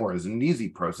an easy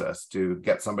process to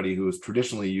get somebody who has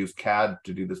traditionally used CAD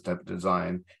to do this type of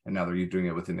design, and now they're doing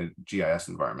it within a GIS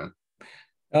environment?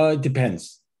 It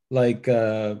depends. Like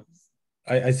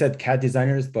I said CAD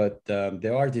designers, but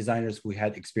there are designers who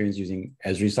had experience using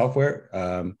Esri software.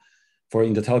 For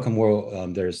in the telecom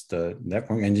world, there's the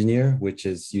network engineer, which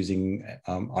is using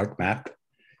ArcMap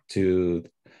in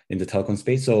the telecom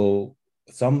space. So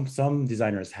some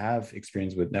designers have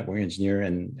experience with network engineer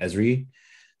and Esri.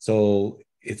 So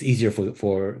it's easier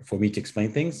for me to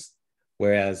explain things.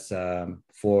 Whereas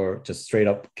for just straight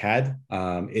up CAD,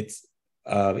 it's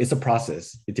a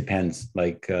process. It depends,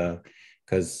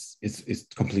 because it's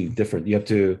completely different. You have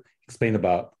to explain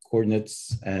about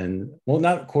coordinates and, well,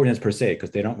 not coordinates per se,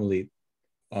 because they don't really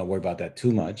worry about that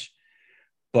too much.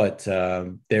 But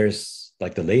there's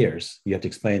like the layers. You have to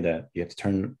explain that. You have to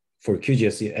turn for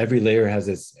QGIS. Every layer has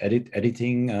this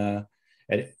editing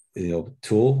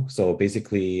tool. So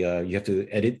basically, you have to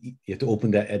edit. You have to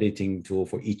open that editing tool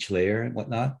for each layer and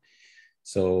whatnot.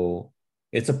 So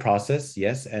it's a process,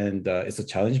 yes, and it's a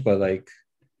challenge. But like,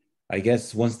 I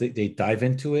guess once they dive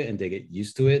into it and they get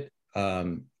used to it,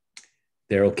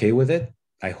 they're okay with it.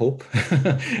 I hope.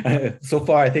 So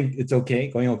far, I think it's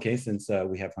going okay since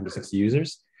we have 160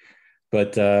 users.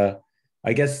 But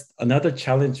I guess another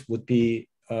challenge would be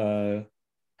how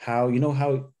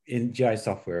in GIS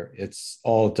software, it's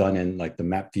all done in like the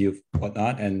map view,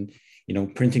 whatnot. And,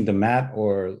 printing the map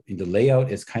or in the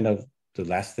layout is kind of the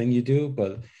last thing you do.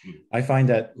 But I find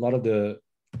that a lot of the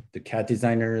CAD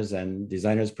designers and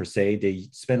designers per se, they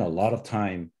spend a lot of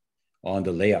time on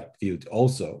the layout view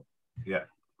also. Yeah.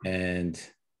 And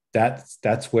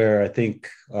that's where I think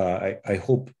I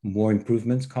hope more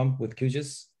improvements come with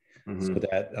QGIS, so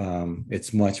that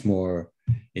it's much more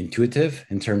intuitive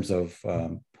in terms of.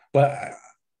 But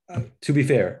to be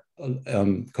fair,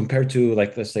 compared to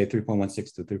like let's say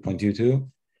 3.16 to 3.22,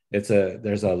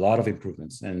 there's a lot of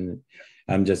improvements, and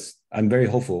I'm very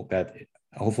hopeful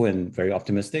and very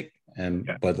optimistic.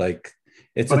 But like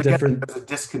it's a different. There's a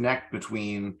disconnect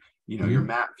between your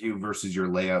map view versus your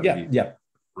layout view. Yeah.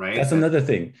 Right. That's another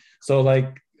thing. So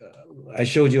like I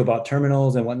showed you about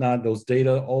terminals and whatnot, those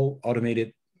data all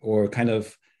automated or kind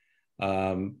of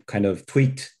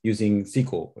tweaked using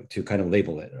SQL to kind of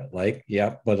label it.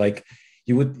 But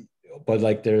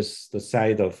like there's the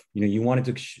side of, you wanted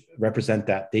to represent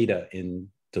that data in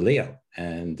the layout,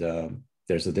 and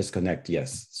there's a disconnect.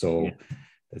 Yes. So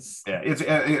it's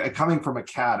coming from a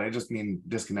CAD. I just mean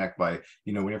disconnect by,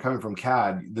 when you're coming from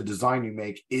CAD, the design you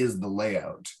make is the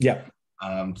layout. Yeah.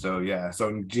 So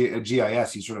in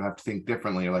GIS, you sort of have to think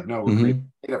differently. You're like, no, we're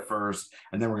creating data first,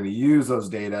 and then we're going to use those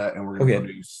data, and we're going to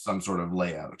produce some sort of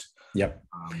layout. Yep.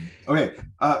 Okay.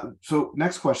 So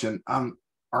next question.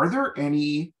 Are there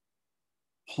any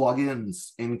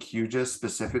plugins in QGIS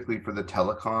specifically for the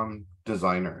telecom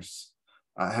designers?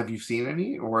 Have you seen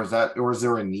any, or is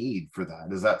there a need for that?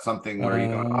 Is that something where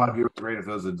it'd be great if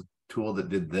there was a tool that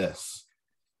did this?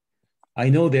 I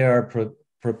know there are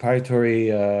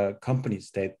proprietary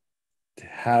companies that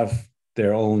have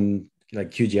their own like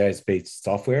QGIS based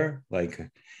software,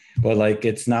 but like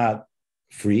it's not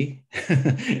free.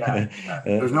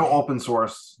 There's no open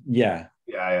source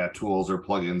tools or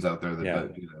plugins out there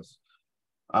that do this.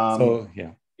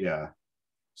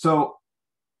 So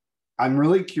I'm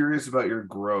really curious about your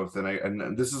growth,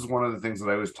 and this is one of the things that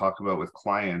I always talk about with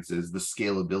clients is the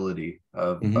scalability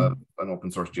of an open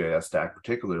source GIS stack,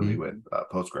 particularly with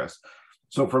Postgres.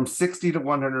 So from 60 to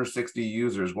 160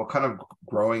 users, what kind of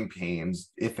growing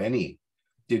pains, if any,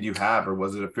 did you have? Or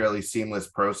was it a fairly seamless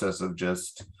process of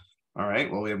just, all right,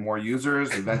 well, we have more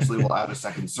users, eventually we'll add a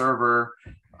second server,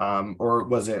 or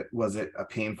was it a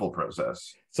painful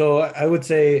process? So I would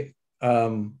say,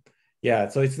 so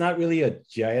it's not really a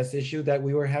GIS issue that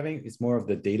we were having. It's more of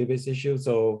the database issue.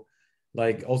 So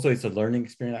like also it's a learning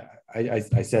experience.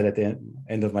 I said at the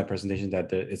end of my presentation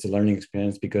that it's a learning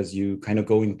experience because you kind of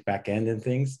go in back end and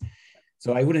things.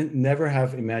 So I wouldn't never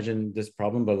have imagined this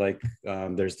problem, but like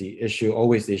there's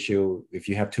always the issue if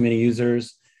you have too many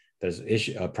users, there's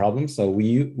problems. So we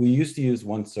used to use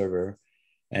one server,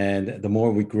 and the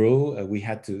more we grew, we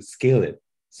had to scale it.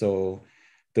 So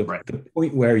the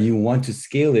point where you want to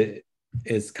scale it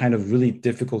is kind of really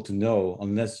difficult to know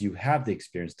unless you have the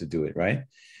experience to do it, right?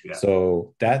 Yeah.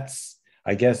 So that's,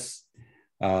 I guess,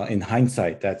 in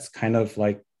hindsight, that's kind of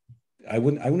like, I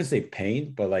wouldn't say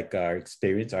pain, but like our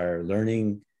experience, our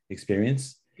learning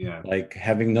experience. Yeah. Like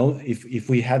having known, if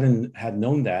we hadn't had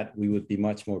known that, we would be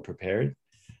much more prepared.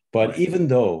 But even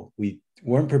though we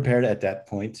weren't prepared at that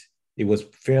point, it was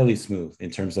fairly smooth in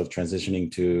terms of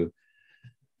transitioning to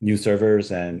new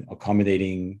servers and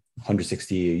accommodating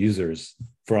 160 users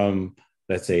from,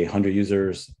 let's say, 100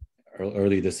 users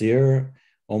early this year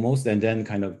almost, and then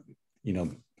kind of,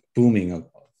 booming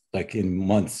like in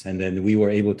months. And then we were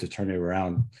able to turn it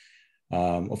around,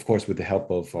 of course, with the help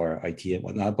of our IT and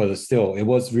whatnot, but still, it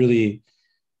was really,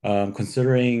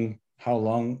 considering how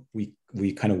long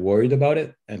we kind of worried about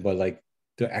it, but like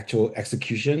the actual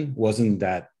execution wasn't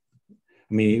that,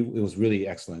 it was really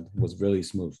excellent. It was really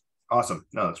smooth. Awesome.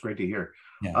 No, that's great to hear.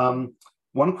 Yeah.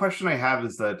 One question I have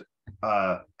is that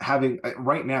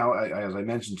right now, as I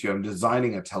mentioned to you, I'm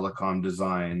designing a telecom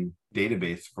design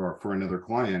database for another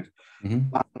client.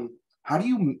 Mm-hmm. How do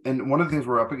you, and one of the things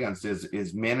we're up against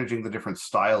is managing the different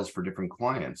styles for different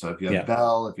clients. So if you have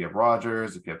Bell, if you have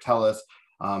Rogers, if you have TELUS,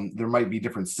 there might be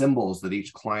different symbols that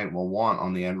each client will want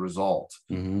on the end result.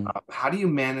 Mm-hmm. How do you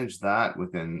manage that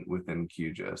within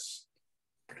QGIS?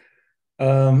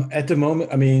 At the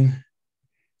moment,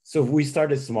 so we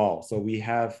started small. So we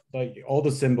have like all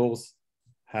the symbols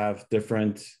have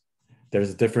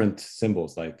there's different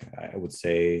symbols. Like I would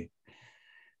say,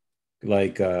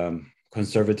 like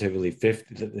conservatively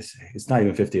 50, it's not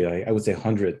even 50, I would say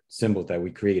 100 symbols that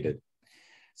we created.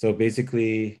 So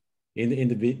basically in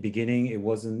the beginning, it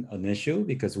wasn't an issue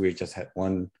because we just had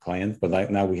one client, but like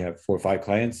now we have 4 or 5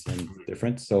 clients and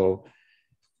different. So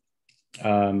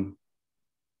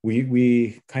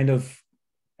we kind of,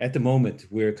 at the moment,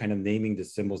 we're kind of naming the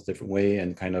symbols different way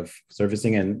and kind of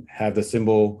servicing and have the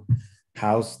symbol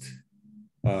housed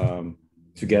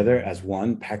together as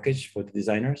one package for the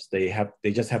designers. They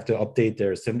just have to update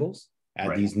their symbols,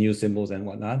 add these new symbols and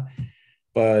whatnot.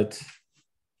 But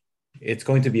it's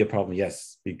going to be a problem,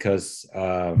 yes, because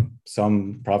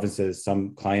some provinces,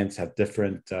 some clients have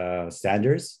different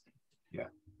standards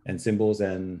and symbols,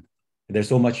 and there's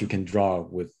so much you can draw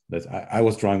with this. I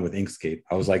was drawing with Inkscape.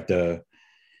 I was like the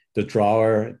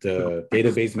drawer, the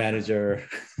database manager,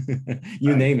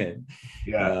 you name it.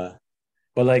 Yeah.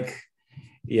 But like,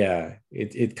 yeah,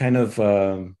 it kind of,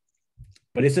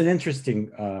 but it's an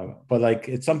interesting, but like,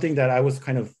 it's something that I was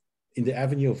kind of in the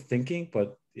avenue of thinking,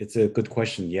 but it's a good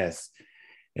question, yes.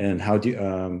 And how do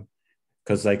you,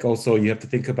 because like also you have to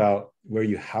think about where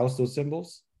you house those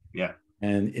symbols. Yeah.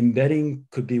 And embedding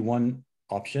could be one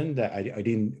option that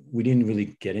we didn't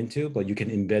really get into, but you can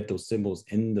embed those symbols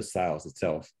in the styles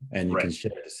itself, and you can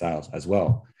share the styles as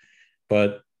well.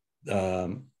 But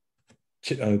kind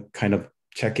of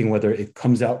checking whether it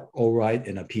comes out all right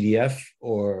in a PDF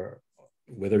or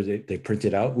whether they print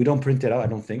it out. We don't print it out, I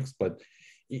don't think, but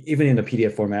even in a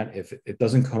PDF format, if it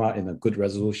doesn't come out in a good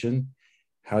resolution,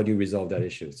 how do you resolve that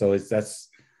issue? So that's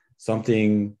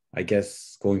something, I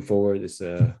guess, going forward is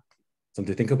something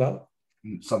to think about.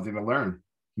 Something to learn.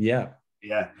 Yeah.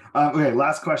 Yeah. Okay.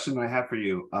 Last question I have for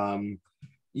you.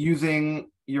 Using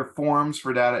your forms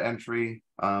for data entry,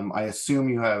 I assume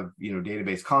you have,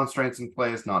 database constraints in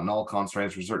place, not null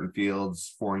constraints for certain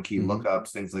fields, foreign key lookups,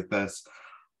 things like this.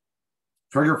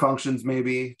 Trigger functions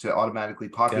maybe to automatically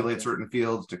populate certain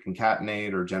fields, to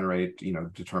concatenate or generate,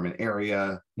 determine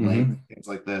area, length, things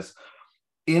like this.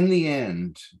 In the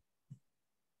end,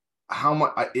 how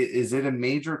much is it a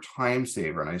major time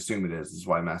saver? And I assume it is. This is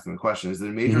why I'm asking the question. Is it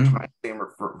a major time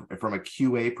saver from a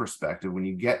QA perspective when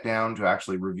you get down to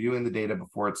actually reviewing the data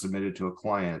before it's submitted to a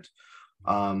client?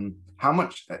 How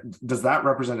much does that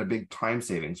represent a big time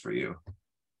savings for you?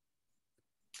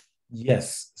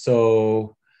 Yes.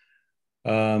 So,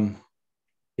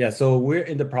 so we're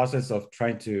in the process of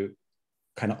trying to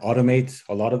kind of automate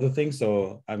a lot of the things.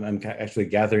 So I'm actually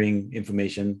gathering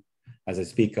information as I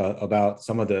speak about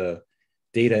some of the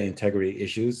data integrity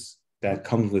issues that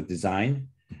comes with design.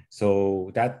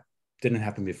 So that didn't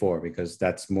happen before because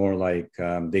that's more like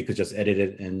they could just edit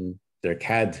it in their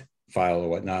CAD file or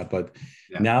whatnot. But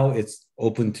now it's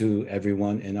open to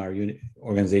everyone in our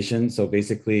organization. So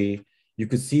basically you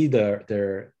could see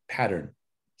their pattern.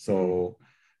 So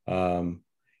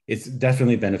it's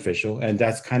definitely beneficial. And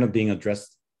that's kind of being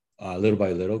addressed little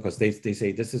by little because they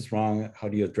say, this is wrong. How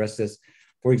do you address this?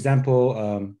 For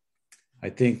example, I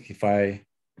think if I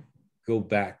go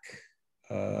back,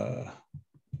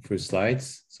 through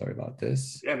slides. Sorry about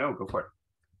this. Yeah, no, go for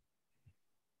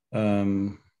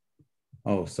it.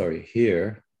 Oh, sorry,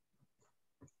 here.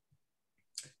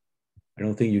 I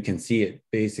don't think you can see it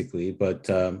basically, but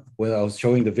when I was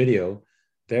showing the video,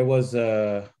 there was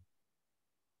a,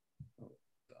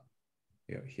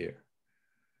 here.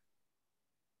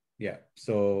 Yeah,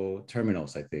 so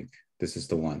terminals, I think this is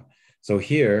the one. So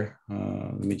here,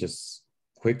 let me just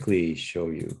quickly show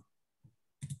you.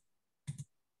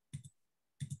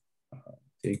 I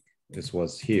think this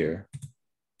was here.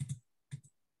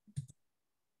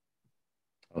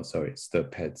 Oh, sorry, it's the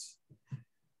PEDs.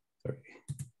 Sorry.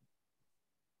 I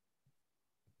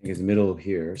think it's middle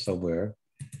here somewhere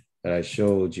that I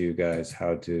showed you guys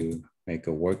how to make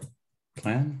a work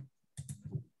plan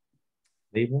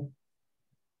label.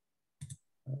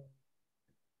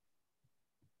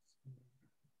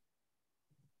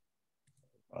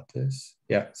 About this.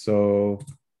 Yeah, so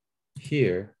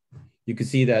here you can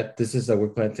see that this is a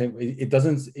work plan. It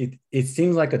doesn't, it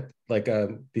seems like a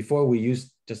before we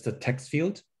used just a text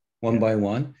field one by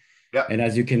one. Yeah. And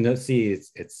as you can see,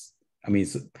 I mean,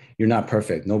 you're not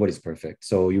perfect. Nobody's perfect.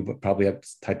 So you probably have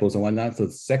typos and whatnot. So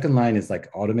the second line is like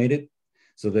automated.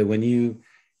 So that when you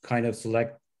kind of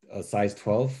select a size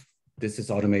 12, this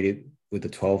is automated with the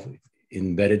 12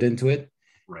 embedded into it.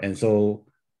 Right. And so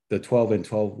the 12 and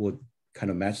 12 would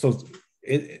kind of match. So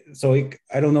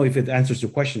I don't know if it answers your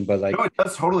question, but like, no, it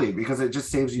does totally, because it just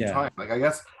saves you time. Like I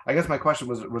guess my question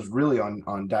was really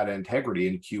on data integrity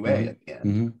and QA at the end.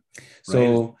 Mm-hmm. Right?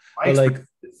 So but like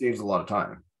it saves a lot of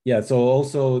time. Yeah. So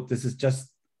also this is just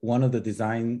one of the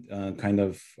design kind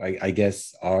of, I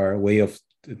guess, our way of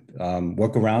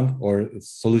workaround or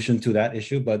solution to that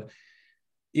issue. But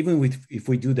even if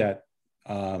we do that,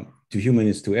 to human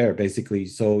is to error, basically.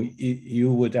 So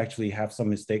you would actually have some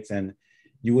mistakes, and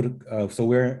you would, so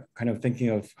we're kind of thinking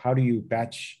of how do you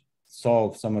batch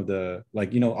solve some of the,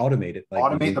 like, automate it. Like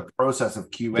automate the process of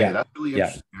QA. Yeah, that's really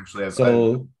interesting, actually.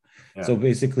 So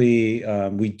basically,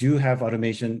 we do have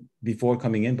automation before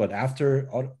coming in, but after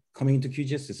coming into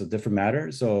QGIS, it's a different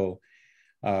matter. So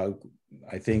I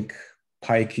think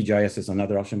QGIS is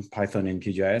another option, Python in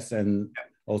QGIS, and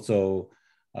also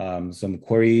some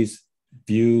queries,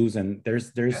 views, and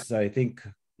there's I think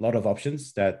a lot of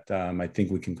options that I think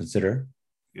we can consider.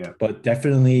 Yeah. But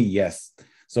definitely yes.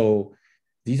 So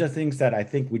these are things that I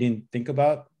think we didn't think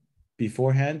about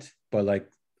beforehand, but like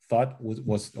thought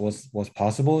was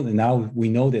possible, and now we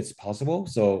know that it's possible.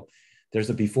 So there's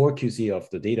a before QC of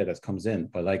the data that comes in,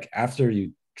 but like after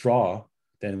you draw,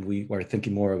 then we were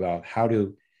thinking more about how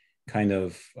to kind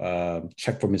of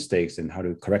check for mistakes and how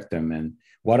to correct them, and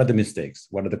what are the mistakes,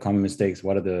 what are the common mistakes,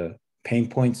 what are the pain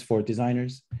points for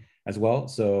designers as well.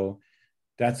 So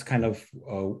that's kind of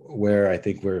where I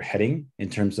think we're heading in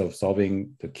terms of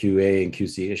solving the QA and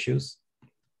QC issues.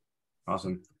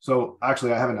 Awesome. So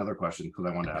actually, I have another question because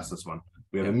I wanted to ask this one.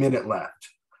 We have a minute left.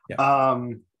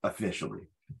 Officially.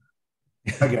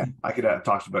 Again, I could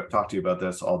talk to you about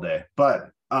this all day,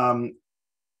 but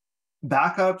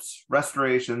backups,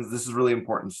 restorations, this is really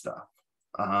important stuff.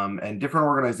 And different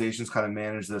organizations kind of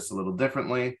manage this a little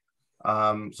differently.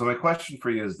 So my question for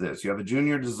you is this: you have a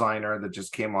junior designer that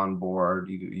just came on board.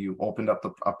 You opened up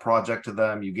a project to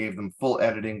them. You gave them full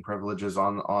editing privileges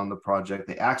on the project.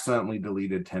 They accidentally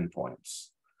deleted 10 points.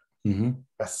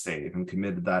 Press save and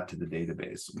committed that to the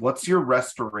database. What's your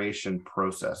restoration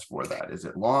process for that? Is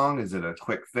it long? Is it a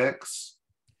quick fix?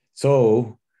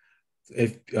 So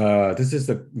if this is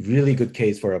a really good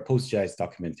case for a PostGIS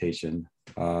documentation.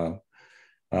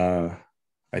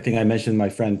 I think I mentioned my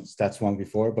friend Stats Wong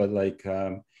before, but like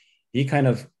he kind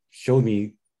of showed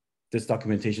me this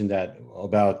documentation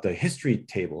about the history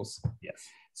tables. Yes.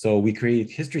 So we create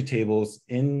history tables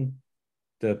in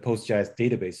the PostGIS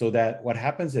database, so that what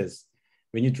happens is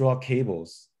when you draw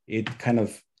cables, it kind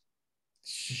of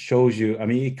shows you, I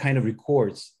mean, it kind of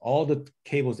records all the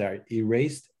cables that are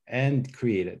erased and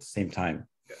created at the same time.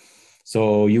 Yeah.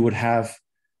 So you would have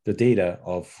the data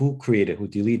of who created, who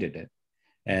deleted it.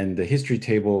 And the history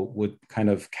table would kind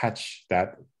of catch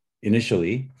that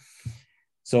initially.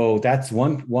 So that's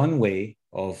one way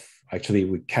of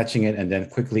actually catching it and then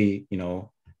quickly,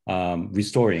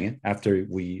 restoring it after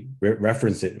we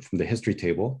reference it from the history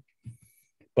table.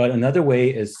 But another way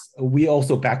is we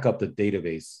also back up the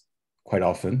database quite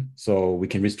often. So we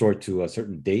can restore it to a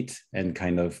certain date and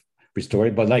kind of restore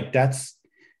it. But like that's,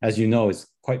 as you know, it's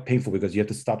quite painful because you have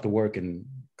to stop the work and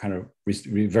kind of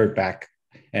revert back.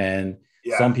 And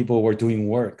some people were doing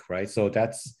work, right? So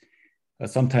that's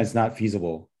sometimes not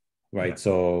feasible, right? Yeah.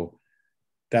 So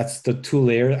that's the two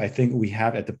layers I think we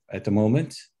have at the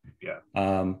moment.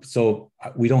 Yeah. So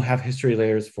we don't have history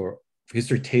layers for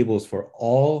history tables for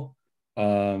all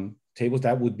tables.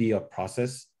 That would be a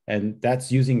process, and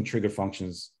that's using trigger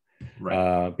functions.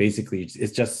 Right. Basically,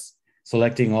 it's just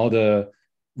selecting all the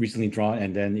recently drawn,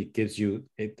 and then it gives you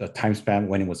a time span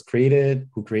when it was created,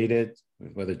 who created,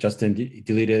 whether Justin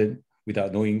deleted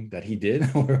without knowing that he did,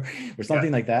 or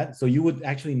something like that. So you would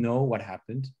actually know what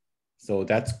happened. So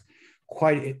that's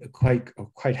quite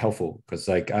helpful, because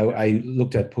like I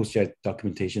looked at PostGIS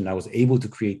documentation. I was able to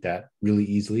create that really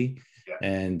easily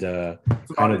and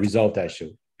kind of resolve that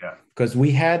issue. Yeah, because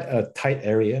we had a tight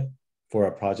area for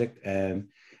our project, and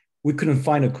we couldn't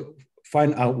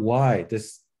find out why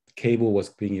this cable was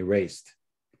being erased.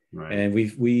 Right. And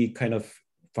we kind of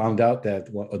found out that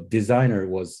a designer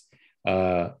was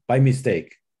by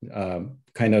mistake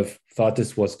kind of thought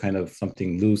this was kind of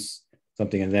something loose,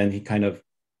 and then he kind of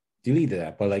deleted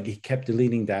that, but like he kept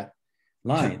deleting that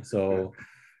line. So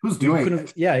who's doing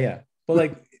it? Yeah. But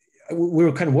like we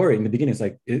were kind of worried in the beginning. It's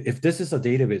like, if this is a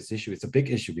database issue, it's a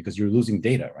big issue because you're losing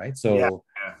data, right? So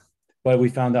but we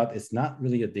found out it's not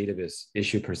really a database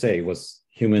issue per se. It was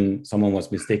someone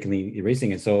was mistakenly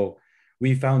erasing it. So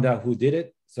we found out who did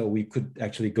it. So we could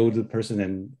actually go to the person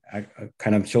and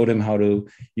kind of show them how to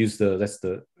use let's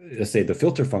say the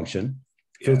filter function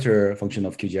of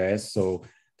QGIS, so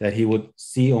that he would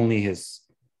see only his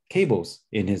cables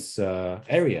in his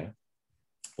area,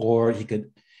 or he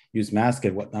could use mask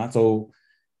and whatnot. So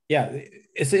yeah,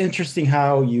 it's interesting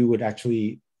how you would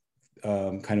actually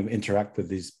kind of interact with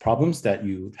these problems that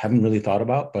you haven't really thought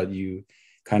about, but you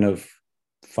kind of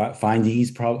find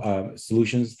these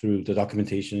solutions through the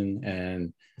documentation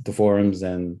and the forums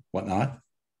and whatnot.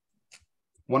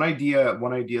 One idea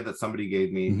that somebody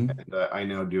gave me, and I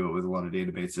now do it with a lot of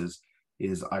databases,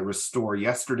 is I restore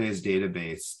yesterday's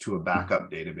database to a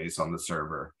backup database on the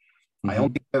server. I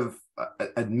only give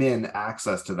admin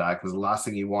access to that, because the last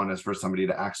thing you want is for somebody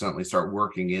to accidentally start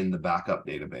working in the backup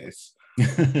database.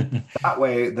 That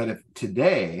way, that if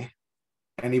today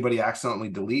anybody accidentally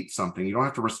deletes something, you don't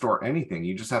have to restore anything.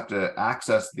 You just have to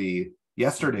access the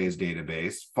yesterday's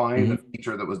database, find the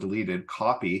feature that was deleted,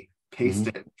 copy, paste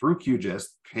it through QGIS,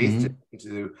 paste it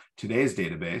into today's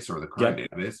database or the current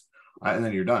database, and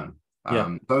then you're done.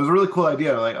 So it was a really cool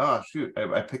idea. Like, oh shoot,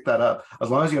 I picked that up. As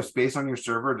long as you have space on your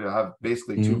server to have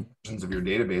basically two versions of your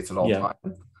database at all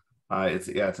times.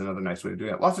 It's another nice way to do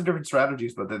it. Lots of different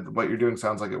strategies, but what you're doing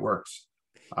sounds like it works.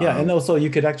 And also you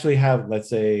could actually have, let's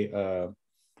say,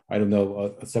 I don't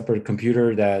know, a separate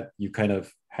computer that you kind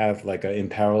of have like in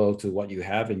parallel to what you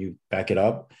have, and you back it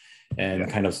up and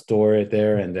kind of store it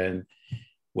there. And then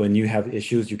when you have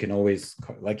issues, you can always,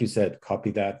 like you said,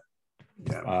 copy that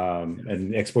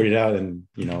and export it out, and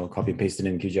copy and paste it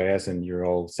in QGIS, and you're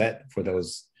all set for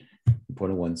those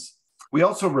important ones. We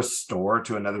also restore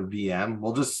to another VM.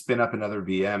 We'll just spin up another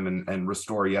VM and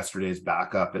restore yesterday's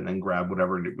backup, and then grab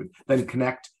whatever, then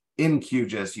connect in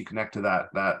QGIS. You connect to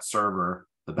that server,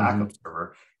 the backup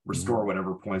server, restore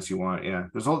whatever points you want. Yeah,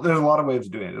 there's a lot of ways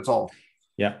of doing it. It's all.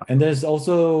 Yeah, and there's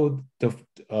also you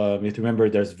have to remember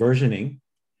there's versioning.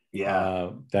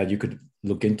 That you could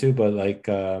look into, but like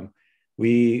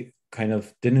we kind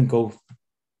of didn't go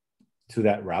to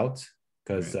that route,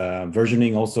 because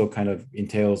versioning also kind of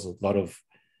entails a lot of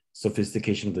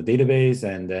sophistication of the database.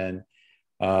 And then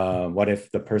what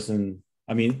if the person,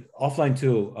 I mean, offline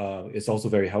too is also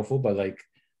very helpful, but like,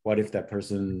 what if that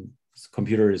person's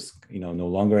computer is no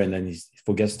longer, and then he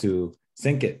forgets to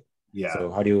sync it?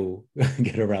 So how do you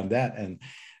get around that? And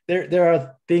there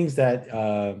are things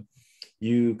that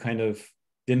you kind of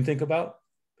didn't think about.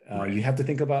 You have to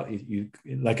think about you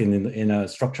like in a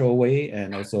structural way,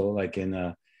 and also like in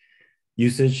a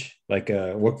usage, like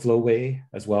a workflow way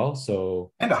as well.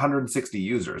 So, and 160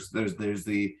 users. There's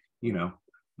the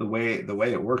the way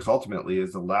it works ultimately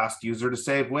is the last user to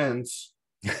save wins.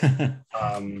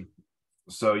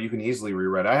 So you can easily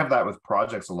rewrite. I have that with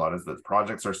projects a lot, is that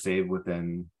projects are saved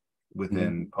within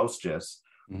PostGIS.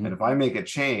 And if I make a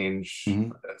change,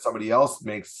 somebody else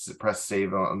press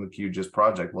save on the QGIS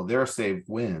project, well, their save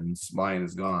wins, mine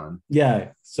is gone.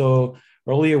 Yeah. So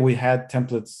earlier we had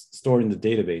templates stored in the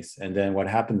database, and then what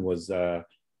happened was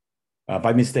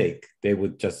by mistake they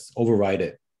would just override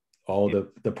it, all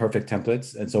the perfect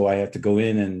templates, and so I have to go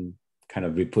in and kind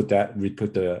of re-put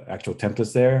the actual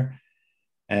templates there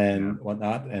and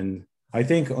whatnot. And I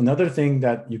think another thing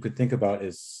that you could think about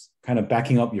is kind of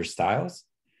backing up your styles.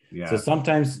 So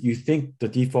sometimes you think the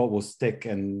default will stick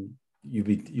and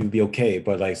you'll be okay,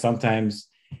 but like sometimes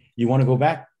you want to go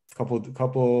back a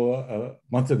couple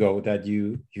months ago that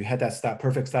you had that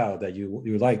perfect style that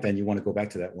you liked, and you want to go back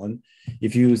to that one.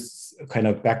 If you kind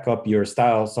of back up your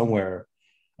style somewhere,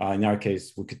 In our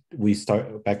case, we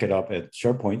back it up at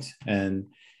SharePoint, and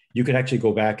you could actually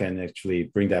go back and actually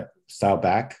bring that style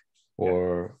back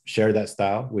or share that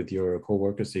style with your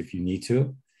coworkers if you need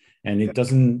to. And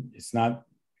it's not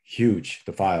huge,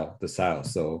 the style.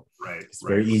 So it's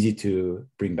very easy to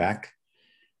bring back.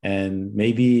 And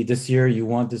maybe this year you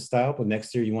want this style, but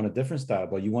next year you want a different style,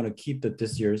 but you want to keep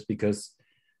this year's because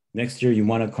next year you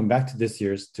want to come back to this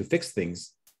year's to fix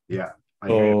things. Yeah.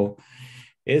 So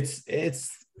it's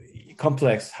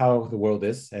complex how the world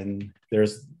is, and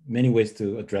there's many ways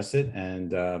to address it.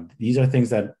 And these are things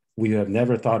that we have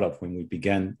never thought of when we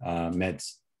began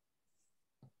MEDS.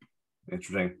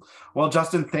 Interesting. Well,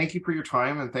 Justin, thank you for your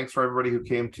time, and thanks for everybody who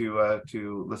came to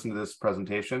listen to this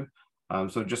presentation.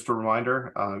 So just a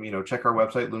reminder, check our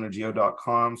website,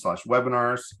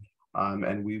 lunageo.com/webinars,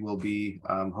 and we will be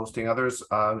hosting others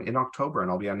in October,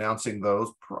 and I'll be announcing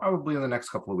those probably in the next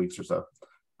couple of weeks or so.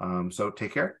 So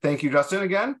take care. Thank you, Justin,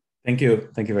 again. Thank you.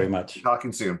 Thank you very much.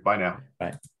 Talking soon. Bye now.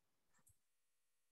 Bye.